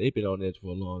on it. They've been on edge for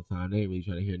a long time. They ain't really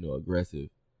trying to hear no aggressive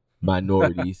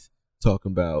minorities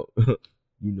talking about,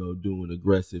 doing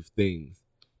aggressive things.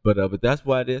 But that's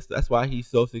why he's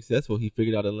so successful. He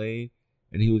figured out a lane,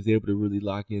 and he was able to really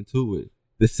lock into it.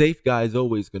 The safe guy is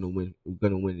always gonna win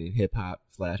in hip hop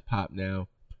 / pop now,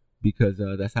 because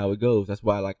that's how it goes. That's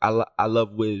why I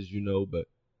love Wiz, but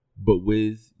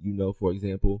Wiz, for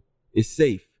example, is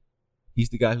safe. He's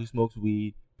the guy who smokes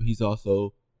weed, but he's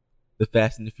also the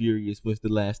Fast and the Furious, when's the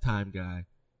last time guy,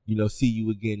 see you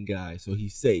again guy. So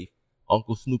he's safe.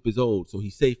 Uncle Snoop is old, so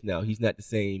he's safe now. He's not the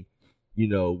same,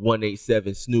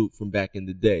 187 Snoop from back in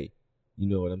the day. You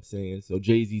know what I'm saying? So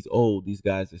Jay-Z's old. These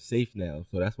guys are safe now.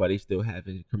 So that's why they still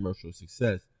having commercial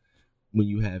success. When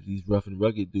you have these rough and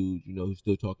rugged dudes, who's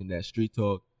still talking that street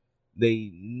talk,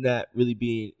 they not really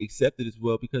being accepted as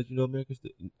well because,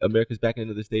 America's back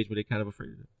into the stage where they're kind of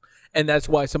afraid of it. And that's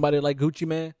why somebody like Gucci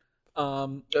Mane.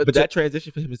 But that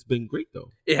transition for him has been great, though.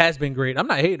 It has been great. I'm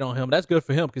not hating on him. That's good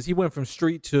for him because he went from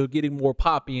street to getting more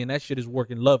poppy, and that shit is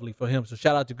working lovely for him. So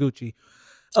shout out to Gucci.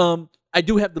 I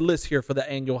do have the list here for the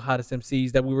annual hottest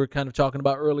MCs that we were kind of talking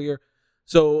about earlier.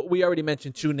 So we already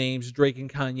mentioned two names, Drake and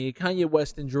Kanye. Kanye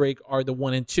West and Drake are the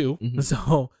 1 and 2. Mm-hmm.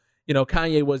 So,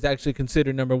 Kanye was actually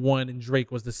considered number 1 and Drake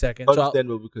was the second.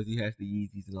 Understandable because he has the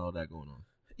Yeezys and all that going on.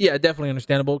 Yeah, definitely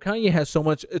understandable. Kanye has so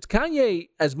much. It's Kanye,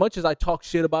 as much as I talk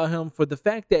shit about him, for the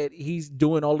fact that he's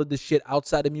doing all of this shit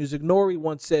outside of music. Nori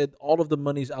once said all of the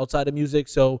money's outside of music,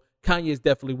 so Kanye is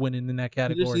definitely winning in that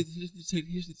category.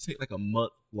 He should take like a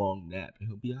month-long nap, and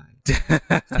he'll be all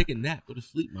right. Take a nap. Go to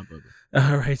sleep, my brother.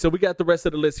 All right, so we got the rest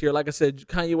of the list here. Like I said,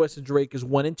 Kanye West and Drake is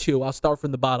 1 and 2. I'll start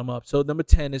from the bottom up. So number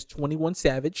 10 is 21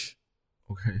 Savage.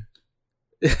 Okay.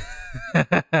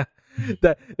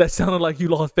 That sounded like you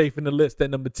lost faith in the list at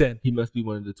number 10. He must be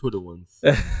one of the Twitter ones.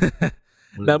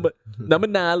 Number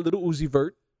 9, Little Uzi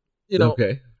Vert.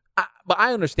 Okay. But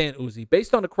I understand Uzi.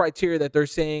 Based on the criteria that they're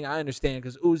saying, I understand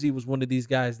because Uzi was one of these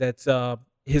guys that's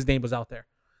his name was out there.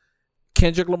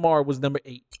 Kendrick Lamar was number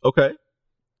 8. Okay.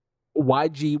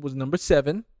 YG was number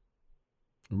 7.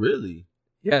 Really?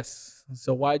 Yes.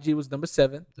 So YG was number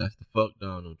 7. That's the fuck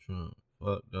Donald Trump.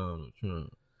 Fuck Donald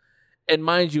Trump. And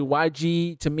mind you,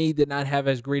 YG to me did not have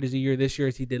as great as a year this year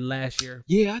as he did last year.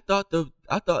 Yeah,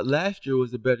 I thought last year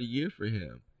was a better year for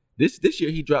him. This year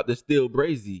he dropped the Still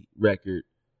Brazy record,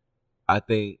 I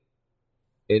think,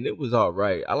 and it was all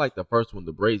right. I like the first one,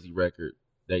 the Brazy record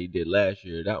that he did last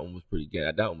year. That one was pretty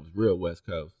good. That one was real West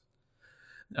Coast.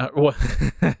 It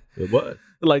was.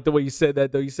 Like the way you said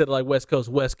that, though. You said it like West Coast,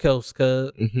 cuz.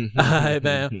 All right,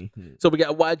 man. So we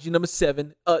got YG number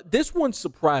 7. This one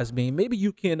surprised me. Maybe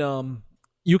you can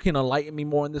enlighten me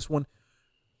more on this one.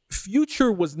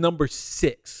 Future was number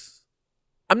 6.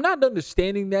 I'm not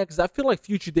understanding that because I feel like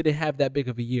Future didn't have that big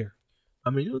of a year. I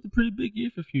mean, it was a pretty big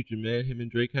year for Future, man. Him and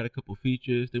Drake had a couple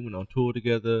features. They went on tour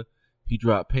together. He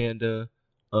dropped Panda.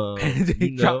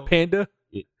 He dropped Panda?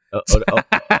 That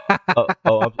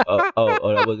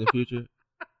wasn't Future?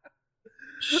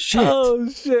 Shit. Oh,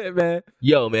 shit, man.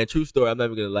 Yo, man, true story. I'm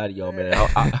never going to lie to y'all, man.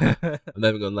 I'm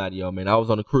never going to lie to y'all, man. I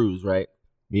was on a cruise, right?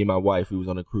 Me and my wife, we was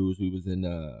on a cruise. We was in,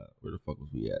 where the fuck was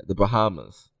we at? The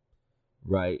Bahamas,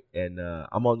 right? And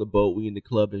I'm on the boat. We in the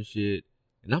club and shit.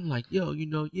 And I'm like, yo,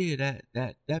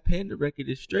 that Panda record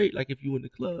is straight. Like, if you in the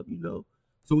club,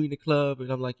 So we in the club, and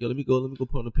I'm like, yo, let me go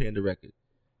put on the Panda record.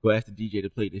 Go ask the DJ to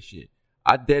play this shit.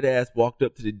 I dead ass walked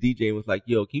up to the DJ and was like,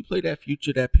 yo, can you play that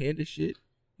Future, that Panda shit?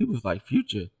 He was like,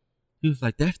 Future? He was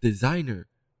like, that's Designer.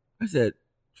 I said,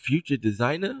 Future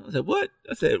Designer? I said, what?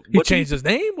 I said, what? He changed his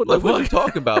name? What the fuck? What are you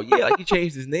talking about? Yeah, like he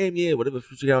changed his name. Yeah, whatever.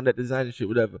 Future got on that Designer shit,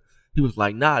 whatever. He was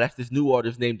like, nah, that's this new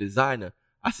artist named Designer.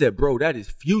 I said, bro, that is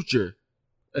Future.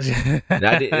 and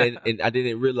I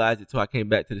didn't realize it until I came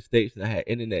back to the States and I had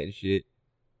internet and shit,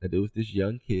 that there was this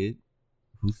young kid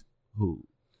who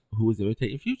was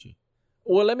imitating Future.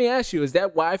 Well, let me ask you, is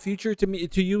that why Future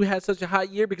to you had such a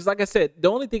hot year? Because like I said, the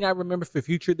only thing I remember for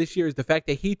Future this year is the fact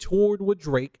that he toured with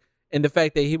Drake and the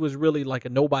fact that he was really like a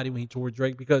nobody when he toured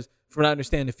Drake, because from what I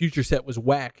understand, the Future set was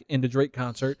whack in the Drake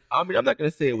concert. I mean, I'm not going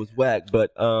to say it was whack,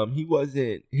 but he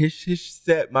wasn't, his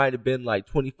set might have been like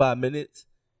 25 minutes,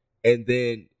 and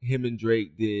then him and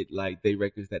Drake did like they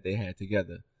records that they had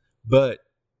together. But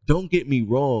don't get me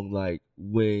wrong, like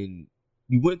when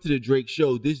you went to the Drake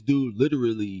show, this dude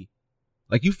literally,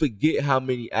 like, you forget how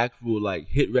many actual like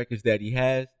hit records that he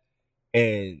has,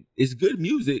 and it's good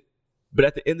music. But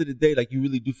at the end of the day, like, you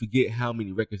really do forget how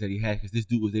many records that he has, because this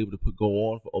dude was able to go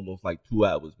on for almost like 2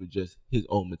 hours with just his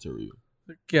own material.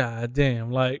 God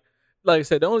damn! Like I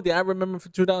said, the only thing I remember for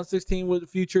 2016 with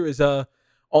Future is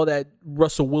all that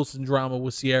Russell Wilson drama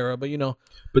with Ciara. But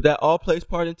but that all plays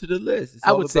part into the list.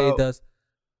 I would say it does.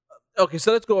 Okay,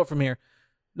 so let's go up from here.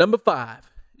 Number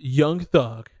 5, Young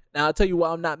Thug. Now, I'll tell you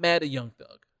why I'm not mad at Young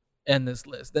Thug in this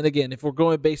list. Then again, if we're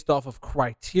going based off of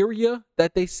criteria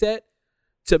that they set,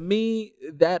 to me,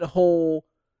 that whole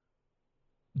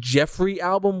Jeffrey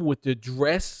album with the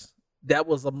dress, that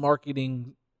was a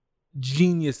marketing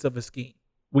genius of a scheme.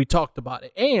 We talked about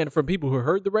it. And from people who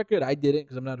heard the record, I didn't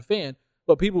because I'm not a fan,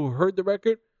 but people who heard the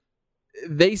record,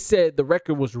 they said the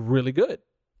record was really good.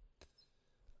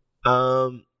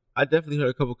 I definitely heard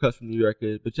a couple cuts from the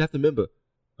record, but you have to remember,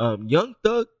 Young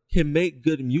Thug can make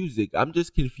good music. I'm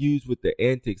just confused with the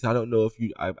antics. I don't know if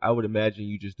I would imagine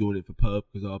you just doing it for pub,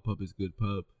 because all pub is good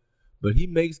pub. But he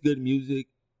makes good music,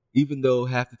 even though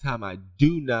half the time I'm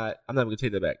not even going to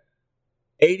take that back.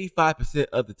 85%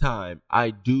 of the time,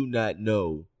 I do not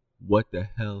know what the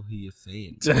hell he is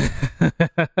saying.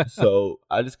 So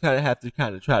I just kind of have to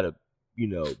try to,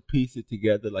 piece it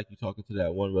together, like you're talking to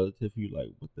that one relative who you're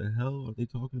like, what the hell are they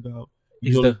talking about?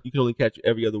 You can only catch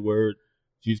every other word.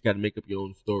 So you just got to make up your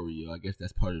own story. I guess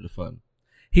that's part of the fun.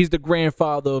 He's the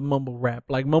grandfather of mumble rap.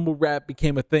 Like, mumble rap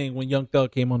became a thing when Young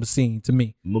Thug came on the scene, to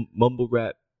me. Mumble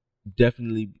rap,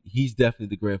 he's definitely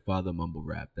the grandfather of mumble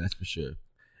rap. That's for sure.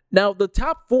 Now, the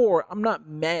top 4, I'm not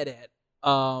mad at.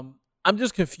 I'm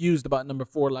just confused about number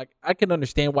 4. Like, I can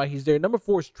understand why he's there. Number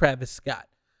 4 is Travis Scott.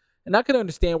 And I can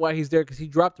understand why he's there, because he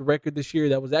dropped a record this year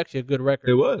that was actually a good record.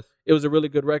 It was. It was a really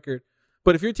good record.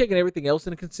 But if you're taking everything else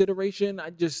into consideration,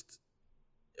 I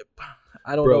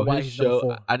don't know why he's number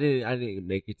 4. I didn't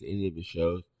make it to any of his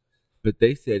shows, but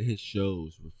they said his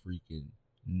shows were freaking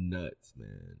nuts,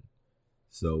 man.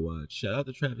 So shout out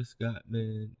to Travis Scott,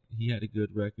 man. He had a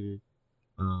good record.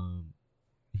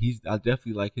 I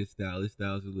definitely like his style. His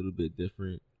style is a little bit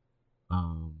different.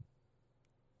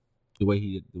 The way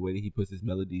that he puts his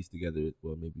melodies together,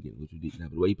 well, maybe getting a little too deep now,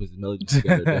 but the way he puts his melodies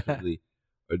together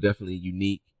are definitely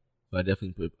unique. So I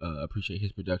definitely appreciate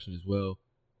his production as well,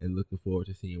 and looking forward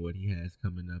to seeing what he has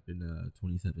coming up in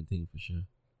 2017 for sure.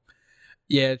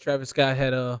 Yeah, Travis Scott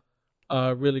had a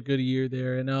really good year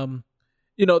there, and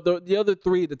the other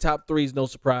 3, the top 3 is no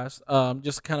surprise.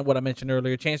 Just kind of what I mentioned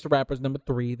earlier. Chance the Rapper's number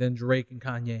 3, then Drake and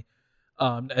Kanye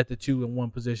at the 2 and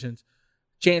 1 positions.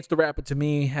 Chance the Rapper, to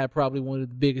me, had probably one of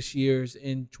the biggest years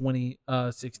in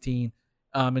 2016,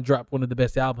 and dropped one of the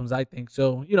best albums, I think.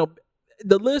 So,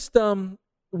 the list,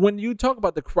 when you talk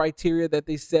about the criteria that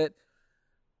they set,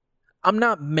 I'm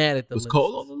not mad at the list. Was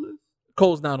Cole on the list?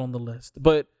 Cole's not on the list,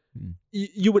 but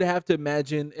you would have to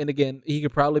imagine, and again, he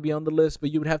could probably be on the list,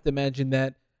 but you would have to imagine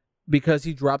that because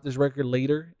he dropped his record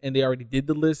later and they already did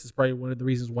the list. Is probably one of the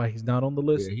reasons why he's not on the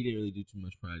list. Yeah, he didn't really do too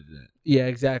much prior to that. Yeah,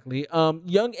 exactly.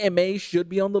 Young MA should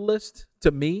be on the list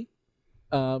to me.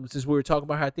 Since we were talking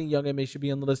about how I think Young MA should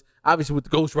be on the list. Obviously, with the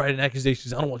ghostwriting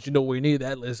accusations, I don't want you nowhere near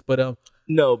that list. But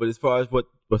no, but as far as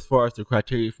the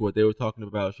criteria for what they were talking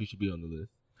about, she should be on the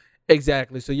list.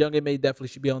 Exactly. So Young MA definitely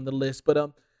should be on the list. But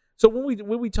so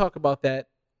when we talk about that,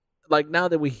 like now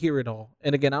that we hear it all,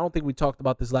 and again, I don't think we talked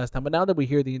about this last time, but now that we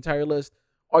hear the entire list,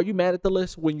 are you mad at the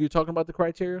list when you're talking about the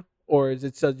criteria, or is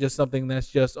it just something that's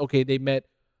just okay? They met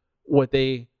what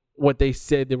they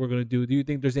said they were going to do. Do you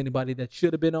think there's anybody that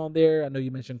should have been on there? I know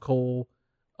you mentioned Cole.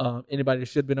 Anybody that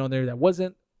should have been on there that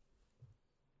wasn't?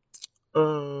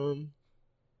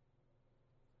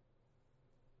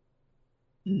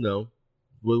 No.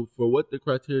 Well, for what the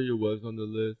criteria was on the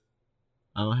list,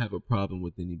 I don't have a problem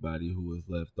with anybody who was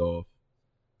left off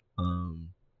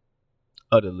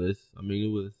of the list. I mean,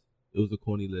 it was a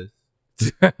corny list,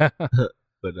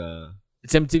 but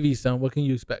it's MTV, son. What can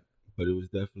you expect? But it was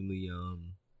definitely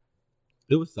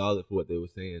it was solid for what they were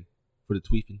saying for the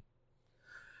tweeting.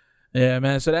 Yeah,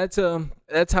 man. So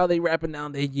that's how they wrapping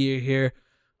down their year here.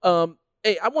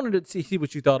 Hey, I wanted to see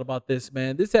what you thought about this,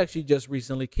 man. This actually just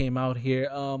recently came out here.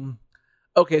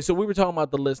 Okay, so we were talking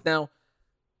about the list. Now,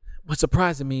 what's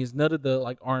surprising me is none of the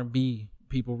like R&B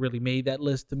people really made that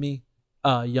list to me.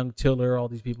 Young Tiller, all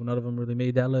these people, none of them really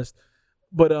made that list.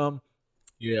 But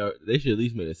yeah, they should at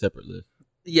least make a separate list.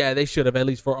 Yeah, they should have, at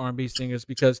least for R&B singers,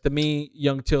 because to me,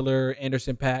 Young Tiller,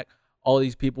 Anderson .Paak, all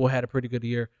these people had a pretty good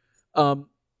year.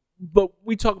 But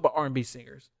we talk about R&B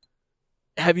singers.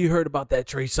 Have you heard about that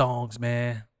Trey Songz,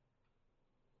 man?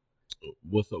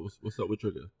 What's up with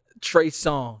Trigger? Trey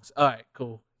Songz. All right,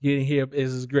 cool. You didn't hear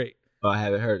this is great. Oh, I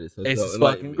haven't heard it. So this is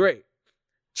fucking great.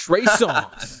 Trey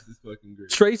Songz. This is fucking great.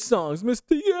 Trey Songz,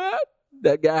 Mr. Yeah,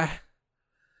 that guy.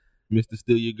 Mr.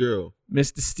 Steal Your Girl.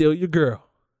 Mr. Steal Your Girl.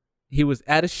 He was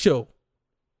at a show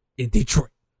in Detroit.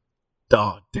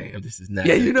 Oh, damn, this is not.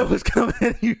 Yeah, you know what's coming.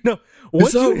 You know,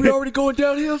 we already going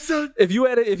downhill, son. If you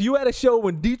had a show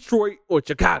in Detroit or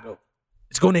Chicago,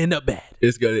 it's going to end up bad.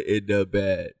 It's going to end up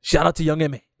bad. Shout out to Young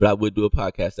M.A. But I would do a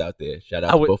podcast out there. Shout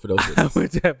out to both of those niggas. I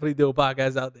would definitely do a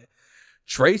podcast out there.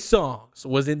 Trey Songz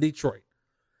was in Detroit.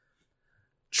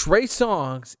 Trey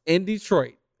Songz in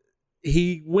Detroit,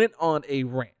 he went on a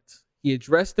rant. He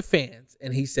addressed the fans,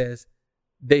 and he says,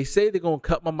 they say they're going to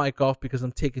cut my mic off because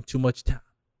I'm taking too much time.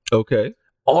 Okay.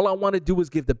 All I want to do is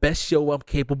give the best show I'm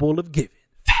capable of giving.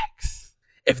 Facts.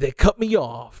 If they cut me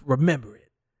off, remember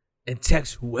it. And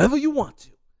text whoever you want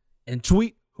to. And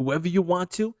tweet whoever you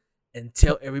want to. And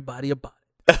tell everybody about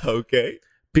it. Okay.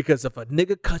 Because if a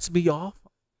nigga cuts me off,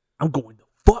 I'm going to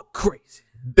fuck crazy.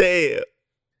 Damn.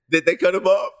 Did they cut him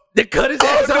off? They cut his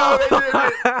ass off.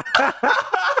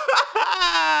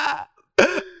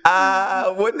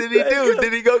 What did he do?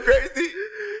 Did he go crazy?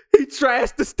 He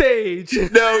trashed the stage.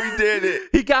 No, he didn't.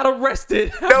 He got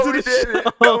arrested. No, he didn't.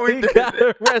 No, he didn't. Got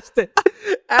arrested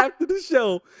after the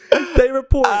show. They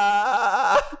report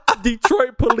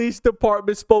Detroit Police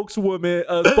Department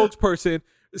spokesperson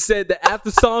said that after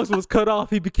Songz was cut off,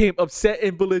 he became upset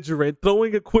and belligerent,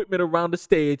 throwing equipment around the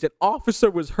stage. An officer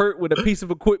was hurt when a piece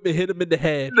of equipment hit him in the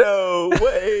head. No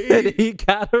way. And he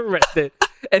got arrested.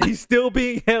 And he's still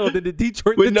being held in the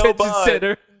Detroit Detention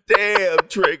Center. Damn,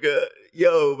 Trigger.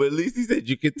 Yo, but at least he said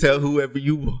you can tell whoever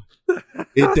you want.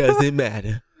 It doesn't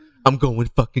matter. I'm going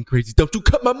fucking crazy. Don't you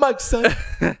cut my mic, son.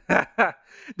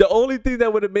 The only thing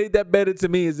that would have made that better to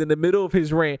me is in the middle of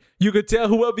his rant, you could tell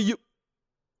whoever you...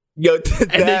 Yo,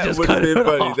 that would have been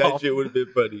funny. Off. That shit would have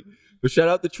been funny. But shout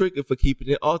out to Trigger for keeping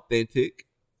it authentic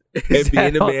and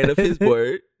being a man of his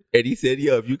word. And he said,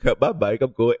 yo, if you cut my mic,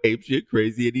 I'm going ape shit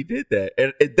crazy. And he did that.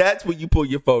 And that's when you pull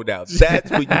your phone out.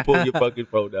 That's when you pull your fucking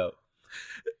phone out.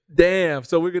 Damn.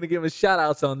 So we're going to give him shout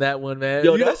outs on that one, man.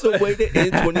 Yo, that's a way to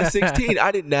end 2016.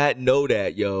 I did not know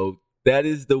that, yo. That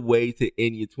is the way to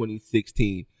end your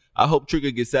 2016. I hope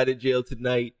Trigger gets out of jail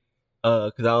tonight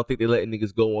because I don't think they're letting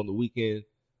niggas go on the weekend.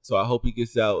 So I hope he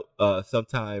gets out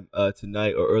sometime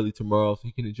tonight or early tomorrow so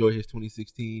he can enjoy his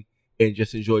 2016 and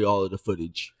just enjoy all of the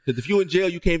footage. Because if you're in jail,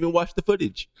 you can't even watch the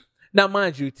footage. Now,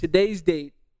 mind you, today's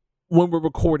date, when we're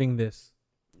recording this,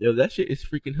 yo, that shit is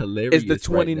freaking hilarious. It's the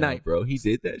 29th. Right now, bro. He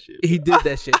did that shit. He did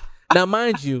that shit. Now,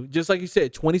 mind you, just like you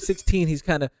said, 2016, he's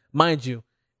kind of, mind you,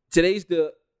 today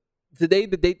the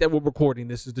date that we're recording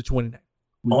this is the 29th.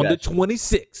 On the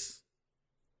 26th,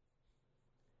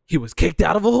 he was kicked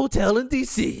out of a hotel in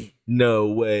D.C. No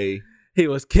way. He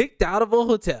was kicked out of a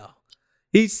hotel.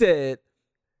 He said,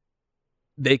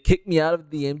 they kicked me out of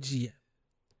the MGM.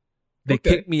 They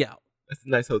kicked me out. That's a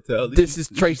nice hotel. This is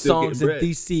Trey Songz in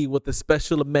DC with a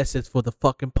special message for the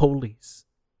fucking police.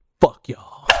 Fuck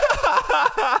y'all.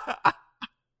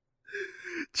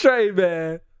 Trey,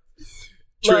 man.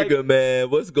 Trigger, man.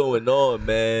 What's going on,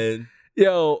 man?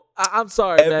 Yo, I'm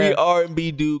sorry, Every man.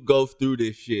 R&B dude goes through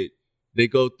this shit. They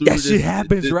go through that shit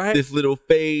happens, right? This little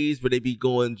phase where they be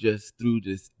going just through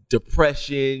this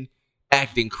depression,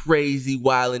 acting crazy,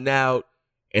 wilding out,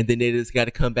 and then they just got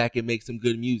to come back and make some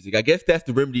good music. I guess that's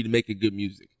the remedy to making good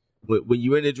music. When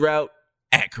you're in a drought,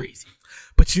 act crazy.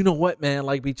 But you know what, man?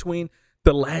 Like between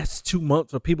the last 2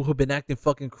 months of people who've been acting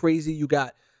fucking crazy, you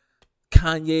got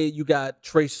Kanye, you got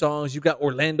Trey Songz, you got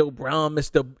Orlando Brown,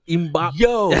 Mr. Mbop.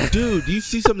 Yo, dude, do you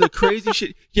see some of the crazy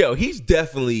shit? Yo, he's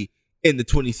definitely in the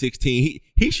 2016.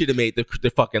 He should have made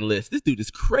the fucking list. This dude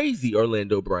is crazy,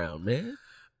 Orlando Brown, man.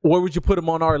 Where would you put him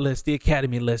on our list, the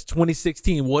Academy list?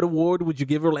 2016. What award would you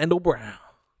give Orlando Brown?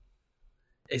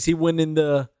 Is he winning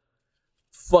the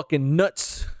fucking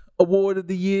Nuts Award of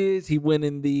the Year? Is he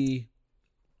winning the...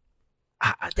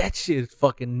 that shit is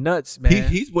fucking nuts,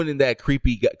 man. He's winning that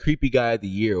creepy guy of the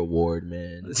year award,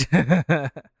 man.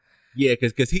 Yeah,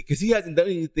 because he hasn't done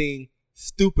anything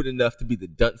stupid enough to be the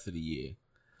dunce of the year.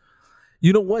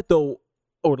 You know what though,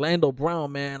 Orlando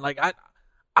Brown, man. Like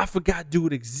I forgot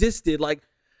dude existed. Like,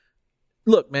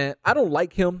 look, man, I don't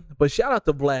like him, but shout out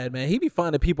to Vlad, man. He be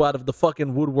finding people out of the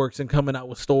fucking woodworks and coming out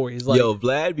with stories. Like, yo,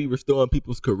 Vlad be restoring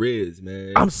people's careers,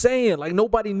 man. I'm saying, like,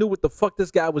 nobody knew what the fuck this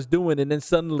guy was doing, and then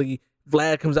suddenly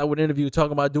Vlad comes out with an interview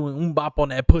talking about doing bop on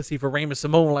that pussy for Raymond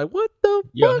Simone. Like, what the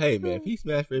yo, fuck? Hey, man, if he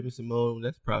smashed Raymond Simone,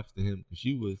 that's props to him because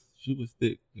she was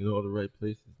thick in all the right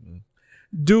places, man.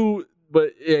 Dude,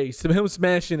 but hey, him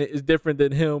smashing it is different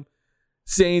than him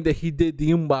saying that he did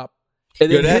the bop.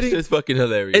 And then that's just fucking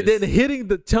hilarious. And then hitting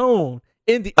the tone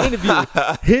in the interview,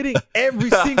 hitting every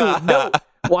single note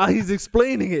while he's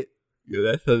explaining it. Yo,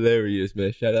 that's hilarious,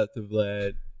 man. Shout out to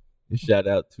Vlad and shout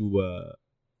out to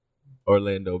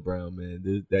Orlando Brown,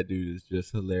 man. That dude is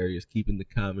just hilarious, keeping the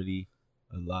comedy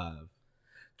alive.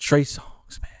 Trey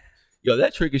Songz, man. Yo,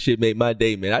 that trigger shit made my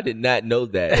day, man. I did not know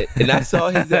that, and I saw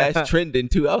his ass trending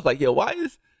too. I was like, yo, why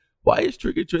is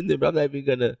Trigger trending? But I'm not even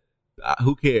gonna.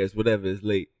 Who cares? Whatever. It's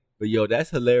late. But yo,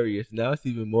 that's hilarious. Now it's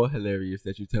even more hilarious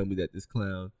that you tell me that this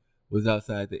clown was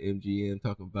outside the MGM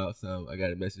talking about some. I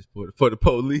got a message for the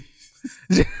police.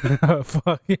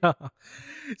 Fuck yeah.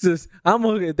 Just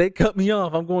if they cut me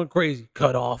off, I'm going crazy.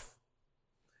 Cut off.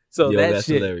 So yo, that's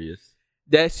shit, hilarious.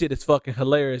 That shit is fucking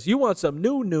hilarious. You want some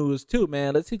new news too,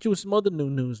 man? Let's hit you with some other new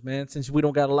news, man. Since we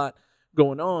don't got a lot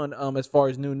going on, as far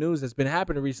as new news that's been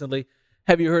happening recently.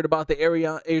 Have you heard about the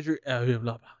Ariana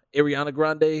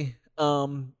Grande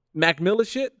Mac Miller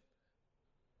shit?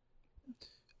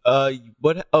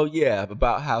 What? Oh yeah,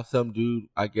 about how some dude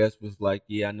I guess was like,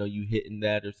 yeah, I know you hitting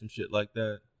that or some shit like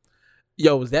that.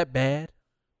 Yo, was that bad?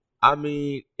 I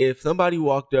mean, if somebody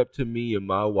walked up to me and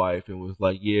my wife and was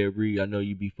like, yeah, Ree, I know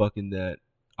you be fucking that,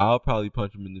 I'll probably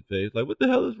punch him in the face. Like, what the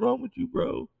hell is wrong with you,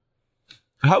 bro?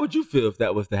 How would you feel if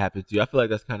that was to happen to you? I feel like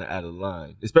that's kind of out of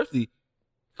line. Especially,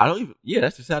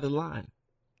 that's just out of line.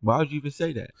 Why would you even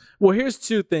say that? Well, here's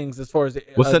two things as far as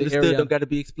what's understood don't got to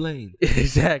be explained.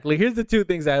 Exactly. Here's the two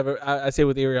things I say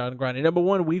with Ariana Grande. Number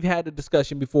one, we've had a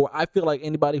discussion before. I feel like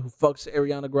anybody who fucks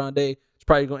Ariana Grande is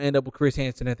probably going to end up with Chris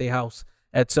Hansen at their house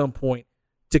at some point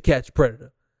to catch a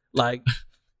predator. Like,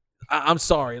 I'm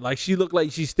sorry. Like, she looked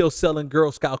like she's still selling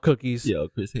Girl Scout cookies. Yo,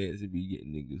 Chris Hansen be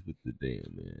getting niggas with the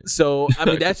damn, man. So, I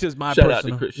mean, that's just my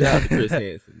personal... Shout out to Chris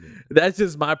Hansen, man. That's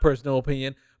just my personal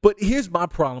opinion. But here's my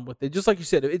problem with it. Just like you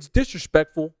said, it's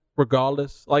disrespectful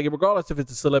regardless. Like, regardless if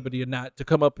it's a celebrity or not, to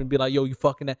come up and be like, yo, you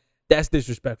fucking that. That's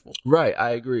disrespectful. Right,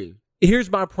 I agree. Here's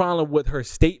my problem with her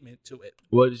statement to it.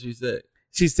 What did she say?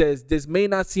 She says, this may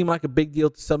not seem like a big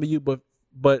deal to some of you,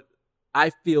 but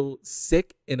I feel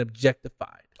sick and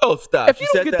objectified. Oh, stop. If you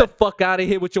don't get the fuck out of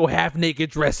here with your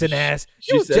half-naked dressing ass,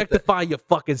 you objectify your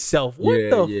fucking self. What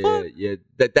the fuck? Yeah.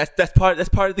 That's part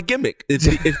of the gimmick. It's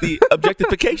the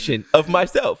objectification of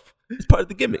myself. It's part of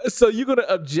the gimmick. So you're gonna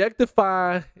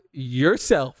objectify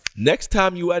yourself. Next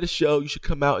time you at a show, you should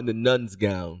come out in the nun's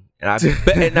gown. And I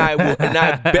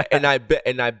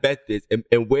bet this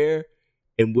and wear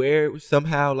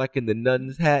somehow like in the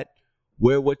nun's hat.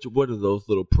 What are those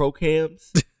little pro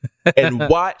cams? And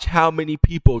watch how many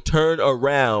people turn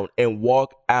around and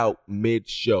walk out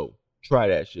mid-show. Try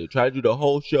that shit. Try to do the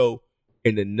whole show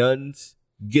in the nuns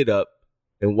get up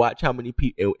and watch how many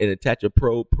people and attach a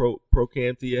pro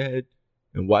cam to your head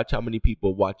and watch how many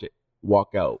people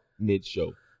walk out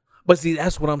mid-show. But see,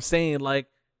 that's what I'm saying. Like,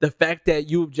 the fact that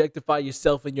you objectify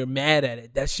yourself and you're mad at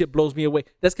it, that shit blows me away.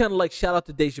 That's kind of like shout out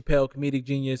to Dave Chappelle, comedic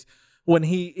genius, when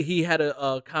he had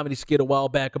a comedy skit a while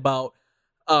back about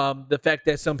the fact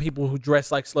that some people who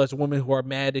dress like sluts, women who are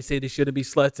mad, they say they shouldn't be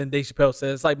sluts, and Dave Chappelle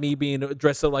says it's like me being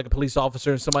dressed up like a police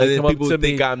officer and somebody come up to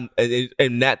me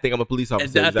and not think I'm a police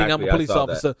officer. And not think I'm a police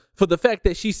officer. For the fact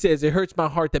that she says it hurts my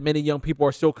heart that many young people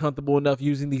are still comfortable enough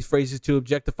using these phrases to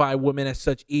objectify women at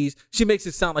such ease. She makes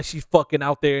it sound like she's fucking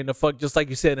out there in the fuck, just like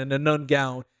you said, in a nun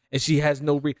gown. And she has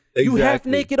no exactly. You half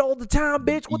naked all the time,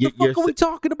 bitch. What the fuck are we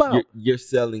talking about? You're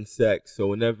selling sex. So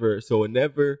whenever,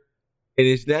 and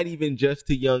it's not even just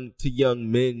to young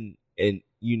men and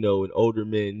and older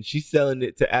men. She's selling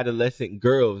it to adolescent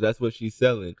girls. That's what she's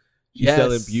selling. She's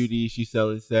selling beauty. She's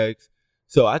selling sex.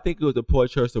 So I think it was a poor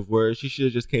choice of words. She should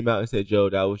have just came out and said, "Joe,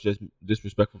 that was just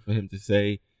disrespectful for him to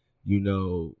say,"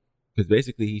 because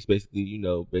he's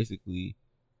basically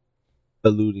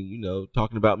alluding,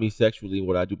 talking about me sexually and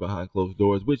what I do behind closed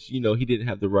doors, which, he didn't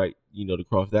have the right, to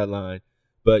cross that line.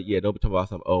 But yeah, don't be talking about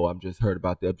something, I'm just heard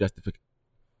about the objectification.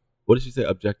 What did she say?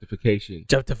 Objectification.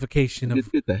 Objectification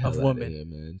Get the hell of out women. Of here,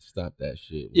 man. Stop that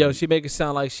shit. Man. Yo, she make it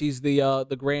sound like she's the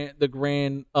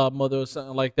grand mother or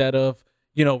something like that of,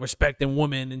 respecting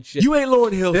women and shit. You ain't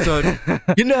Lauryn Hill, son.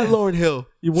 You're not Lauryn Hill.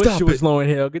 You wish you was Lauryn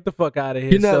Hill. Get the fuck out of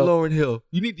here. You're not Lauryn Hill.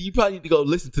 You probably need to go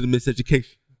listen to the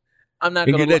Miseducation. I'm not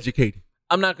and gonna get educated.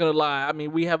 I'm not gonna lie. I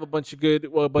mean, we have a bunch of good.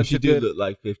 She do look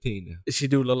like 15 now. She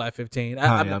do look like 15.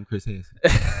 I'm Chris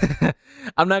Hansen.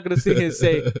 I'm not gonna sit here and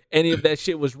say any of that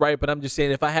shit was right, but I'm just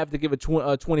saying if I have to give a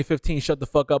 2015 Shut the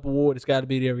Fuck Up award, it's got to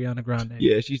be the Ariana Grande.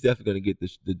 Yeah, she's definitely gonna get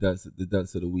the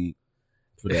dunce of the week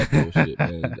for that bullshit,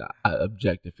 man.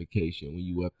 Objectification when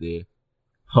you up there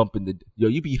humping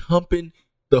you be humping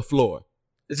the floor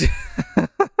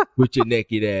with your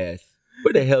naked ass.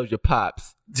 Where the hell's your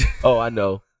pops? Oh, I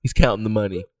know. He's counting the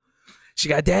money. She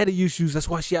got daddy issues. That's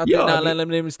why she out there. Let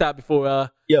me stop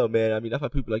before. Yo, man. I mean, I've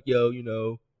had people like,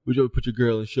 would you ever put your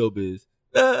girl in showbiz?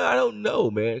 I don't know,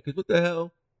 man. Because what the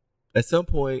hell? At some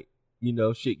point,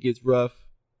 shit gets rough.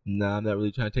 Nah, I'm not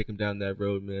really trying to take him down that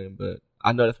road, man. But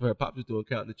I know that's what her pops was doing,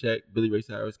 counting the check. Billy Ray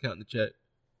Cyrus counting the check.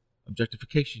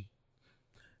 Objectification.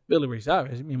 Billy Ray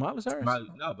Cyrus? You mean Miley Cyrus?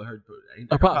 No, but her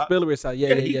pops. Billy Ray Cyrus.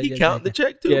 Yeah. He counting the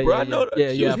check too, bro. I know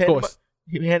that. Yeah, of course.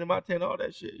 He handed my 10, all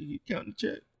that shit. He counting the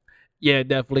check. Yeah,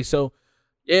 definitely. So,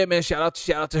 yeah, man. Shout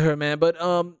out to her, man. But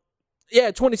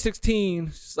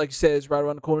 2016, like you said, is right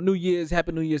around the corner. New Year's,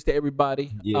 happy New Year's to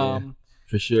everybody. Yeah,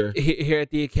 for sure. Here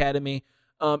at the Academy,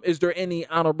 is there any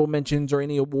honorable mentions or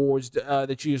any awards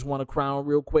that you just want to crown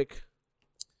real quick?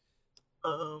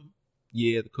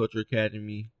 The Culture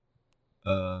Academy,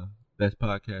 best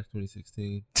podcast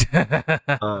 2016.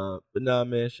 But nah,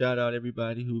 man, shout out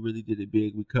everybody who really did it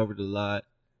big. We covered a lot.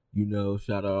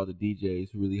 Shout out all the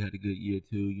DJs who really had a good year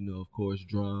too. Of course,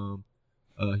 Drum.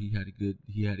 He had a good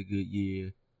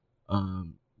year.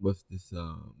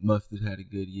 Mustard had a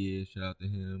good year. Shout out to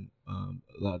him. A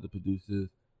lot of the producers,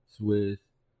 Swiss,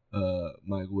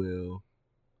 Mike Will.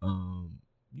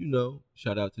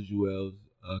 Shout out to Jewels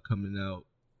coming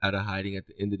out of hiding at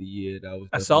the end of the year. That was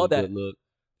a good look.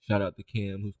 Shout out to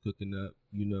Cam who's cooking up.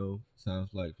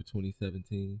 Sounds like for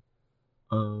 2017.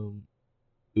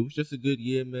 It was just a good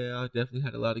year, man. I definitely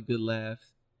had a lot of good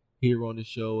laughs here on the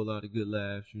show. A lot of good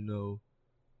laughs.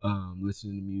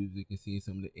 Listening to music and seeing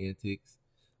some of the antics.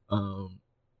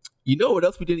 What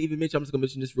else we didn't even mention? I'm just gonna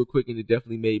mention this real quick, and it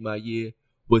definitely made my year.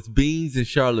 Was Beans and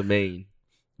Charlemagne.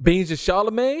 Beans and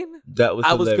Charlemaine? That was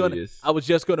hilarious. I was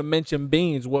just gonna mention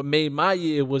Beans. What made my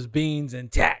year was Beans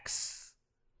and Tax.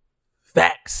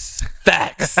 Facts.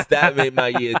 That made my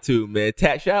year too, man.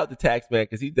 Shout out to Tax, man,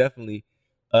 because he definitely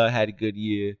had a good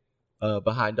year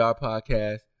behind our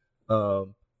podcast.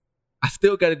 I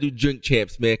still got to do Drink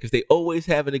Champs, man, because they always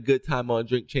having a good time on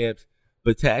Drink Champs.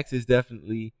 But Tax is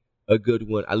definitely a good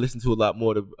one. I listen to a lot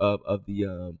more of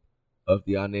the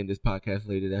I'll name this podcast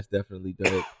later. That's definitely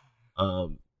dope.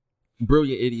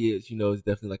 Brilliant Idiots, is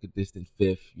definitely like a distant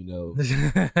fifth.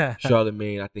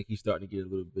 Charlemagne, I think he's starting to get a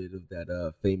little bit of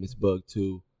that famous bug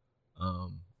too.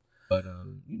 But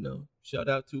shout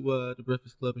out to the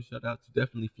Breakfast Club and shout out to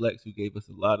definitely Flex who gave us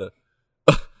a lot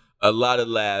of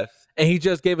laughs. And he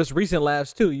just gave us recent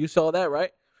laughs too. You saw that,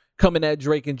 right? Coming at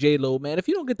Drake and J-Lo, man. If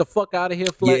you don't get the fuck out of here,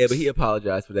 Flex. Yeah, but he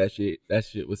apologized for that shit. That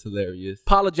shit was hilarious.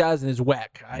 Apologizing is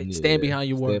whack. All right? Yeah, stand behind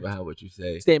your words. Stand behind what you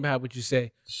say. Stand behind what you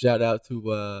say. Shout out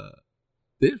to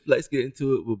did Flex get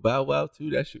into it with Bow Wow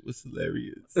too? That shit was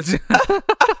hilarious.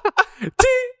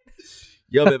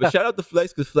 Yo, man, but shout out to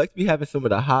Flex because Flex be having some of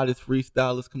the hottest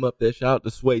freestylers come up there. Shout out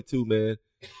to Sway too, man.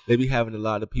 They be having a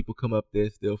lot of people come up there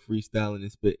still freestyling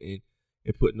and spitting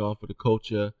and putting on for the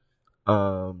culture.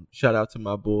 Shout out to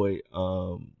my boy,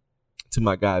 to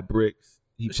my guy Bricks.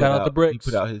 Shout out to Bricks.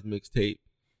 He put out his mixtape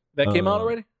That came out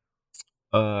already?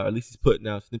 At least he's putting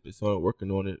out snippets on it,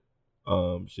 working on it.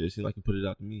 Shit, it seemed like he put it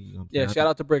out to me. You know what I'm Yeah, saying? shout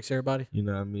out to Bricks, everybody. You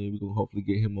know what I mean? We're going to hopefully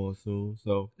get him on soon.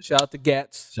 So Shout out to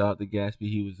Gats. shout out to Gatsby.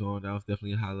 He was on. That was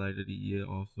definitely a highlight of the year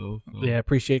also. So Yeah,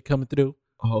 appreciate coming through.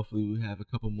 hopefully we have a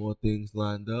couple more things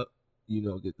lined up. You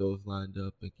know, get those lined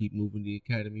up and keep moving the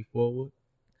academy forward.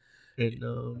 And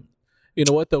you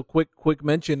know what though? Quick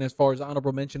mention as far as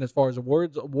honorable mention as far as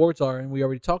awards are, and we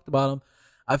already talked about them.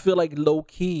 I feel like low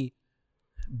key,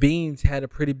 Beans had a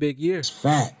pretty big year.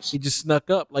 Facts. He just snuck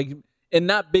up, like, and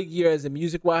not big year as in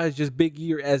music wise, just big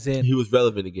year as in he was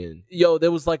relevant again. Yo,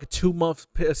 there was like a 2-month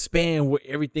span where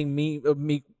everything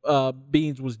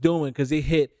Beans was doing, because it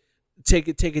hit. Take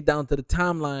it down to the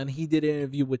timeline. He did an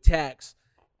interview with Tax.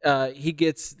 He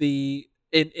gets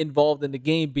involved in the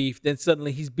game beef. Then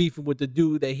suddenly he's beefing with the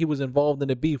dude that he was involved in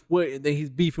the beef with, and then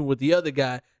he's beefing with the other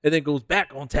guy, and then goes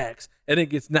back on Tax, and then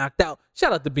gets knocked out.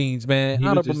 Shout out to Beans, man.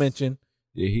 Honorable mention.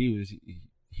 Yeah,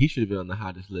 he should have been on the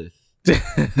hottest list.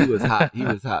 He was hot. He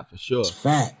was hot for sure.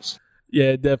 Facts.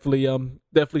 Yeah, definitely.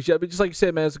 But just like you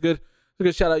said, man, it's a good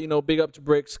shout out. You know, big up to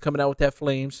Bricks coming out with that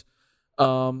Flames.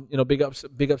 You know, big ups to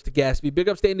Gatsby. Big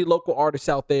ups to any local artists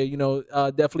out there. You know,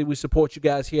 definitely we support you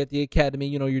guys here at the Academy.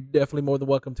 You know, you're definitely more than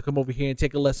welcome to come over here and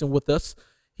take a lesson with us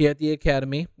here at the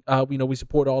Academy. You know, we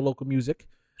support all local music.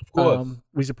 Of course.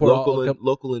 We support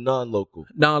local and non-local.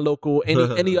 Non-local.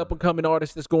 Any up and coming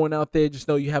artist that's going out there, just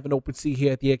know you have an open seat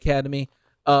here at the Academy.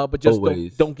 But just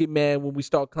don't get mad when we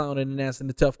start clowning and asking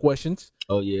the tough questions.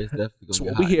 Oh yeah, it's definitely gonna That's be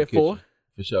what hot we in the here for. kitchen.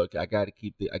 For sure. I gotta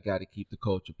keep the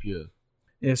culture pure.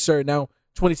 Yes, sir. Now,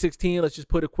 2016. Let's just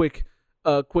put a quick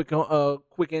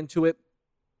into it.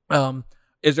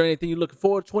 Is there anything you're looking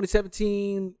forward to?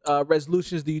 2017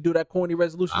 resolutions? Do you do that corny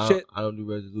resolution shit? I don't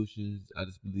do resolutions. I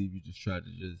just believe you just try to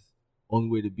only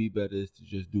way to be better is to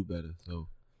just do better. So,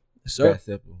 yes, sir. That's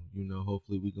simple. You know,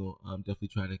 hopefully we gonna. I'm definitely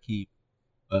trying to keep.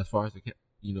 As far as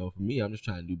you know, for me, I'm just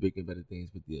trying to do bigger and better things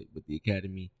with the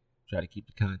academy. Try to keep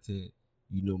the content,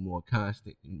 you know, more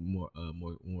constant, more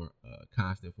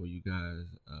constant for you guys,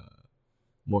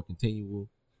 more continual,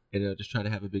 and just try to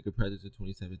have a bigger presence in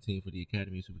 2017 for the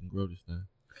academy so we can grow this thing.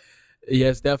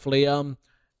 Yes, definitely.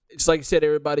 It's like I said,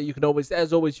 everybody. You can always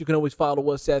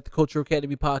follow us at the Culture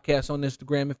Academy Podcast on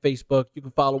Instagram and Facebook. You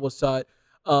can follow us at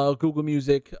Google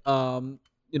Music. You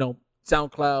know,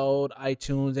 SoundCloud,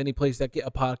 iTunes, any place that get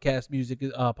a podcasting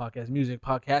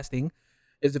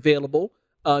is available.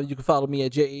 You can follow me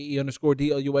at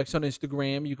JAE_DLUX on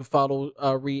Instagram. You can follow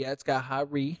Ree at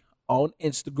SkyHighRee on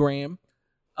Instagram.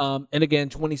 And again,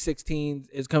 2016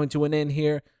 is coming to an end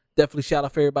here. Definitely shout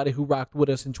out for everybody who rocked with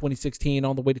us in 2016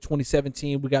 on the way to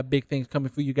 2017. We got big things coming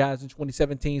for you guys in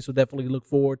 2017, so definitely look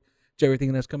forward to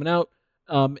everything that's coming out.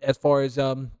 As far as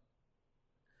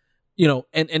you know,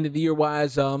 and end of the year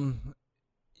wise,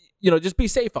 you know, just be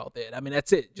safe out there. I mean,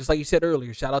 that's it. Just like you said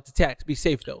earlier, shout out to Tax. Be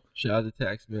safe though. Shout out to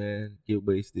Tax, man. Get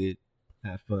wasted,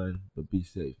 have fun, but be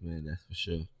safe, man. That's for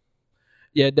sure.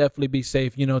 Yeah, definitely be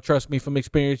safe. You know, trust me from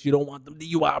experience, you don't want them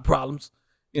DUI problems.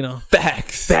 You know,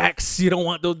 facts. You don't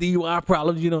want those DUI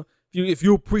problems. You know, if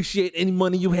you appreciate any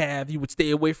money you have, you would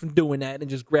stay away from doing that and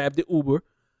just grab the Uber.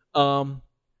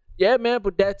 Yeah, man,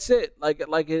 but that's it. Like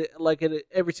it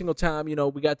every single time. You know,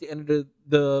 we got the end of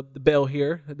the bell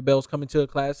here. The bell's coming to a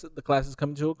class. The class is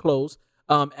coming to a close.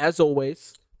 As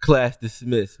always, class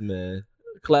dismissed, man.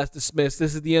 Class dismissed.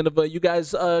 This is the end of you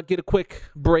guys. Get a quick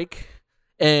break,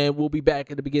 and we'll be back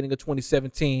at the beginning of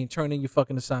 2017. Turn in your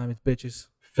fucking assignments, bitches.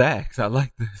 Facts. I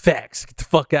like that. Facts. Get the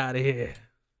fuck out of here.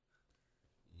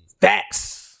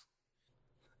 Facts.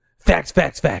 I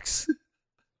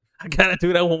gotta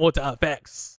do that one more time. Facts.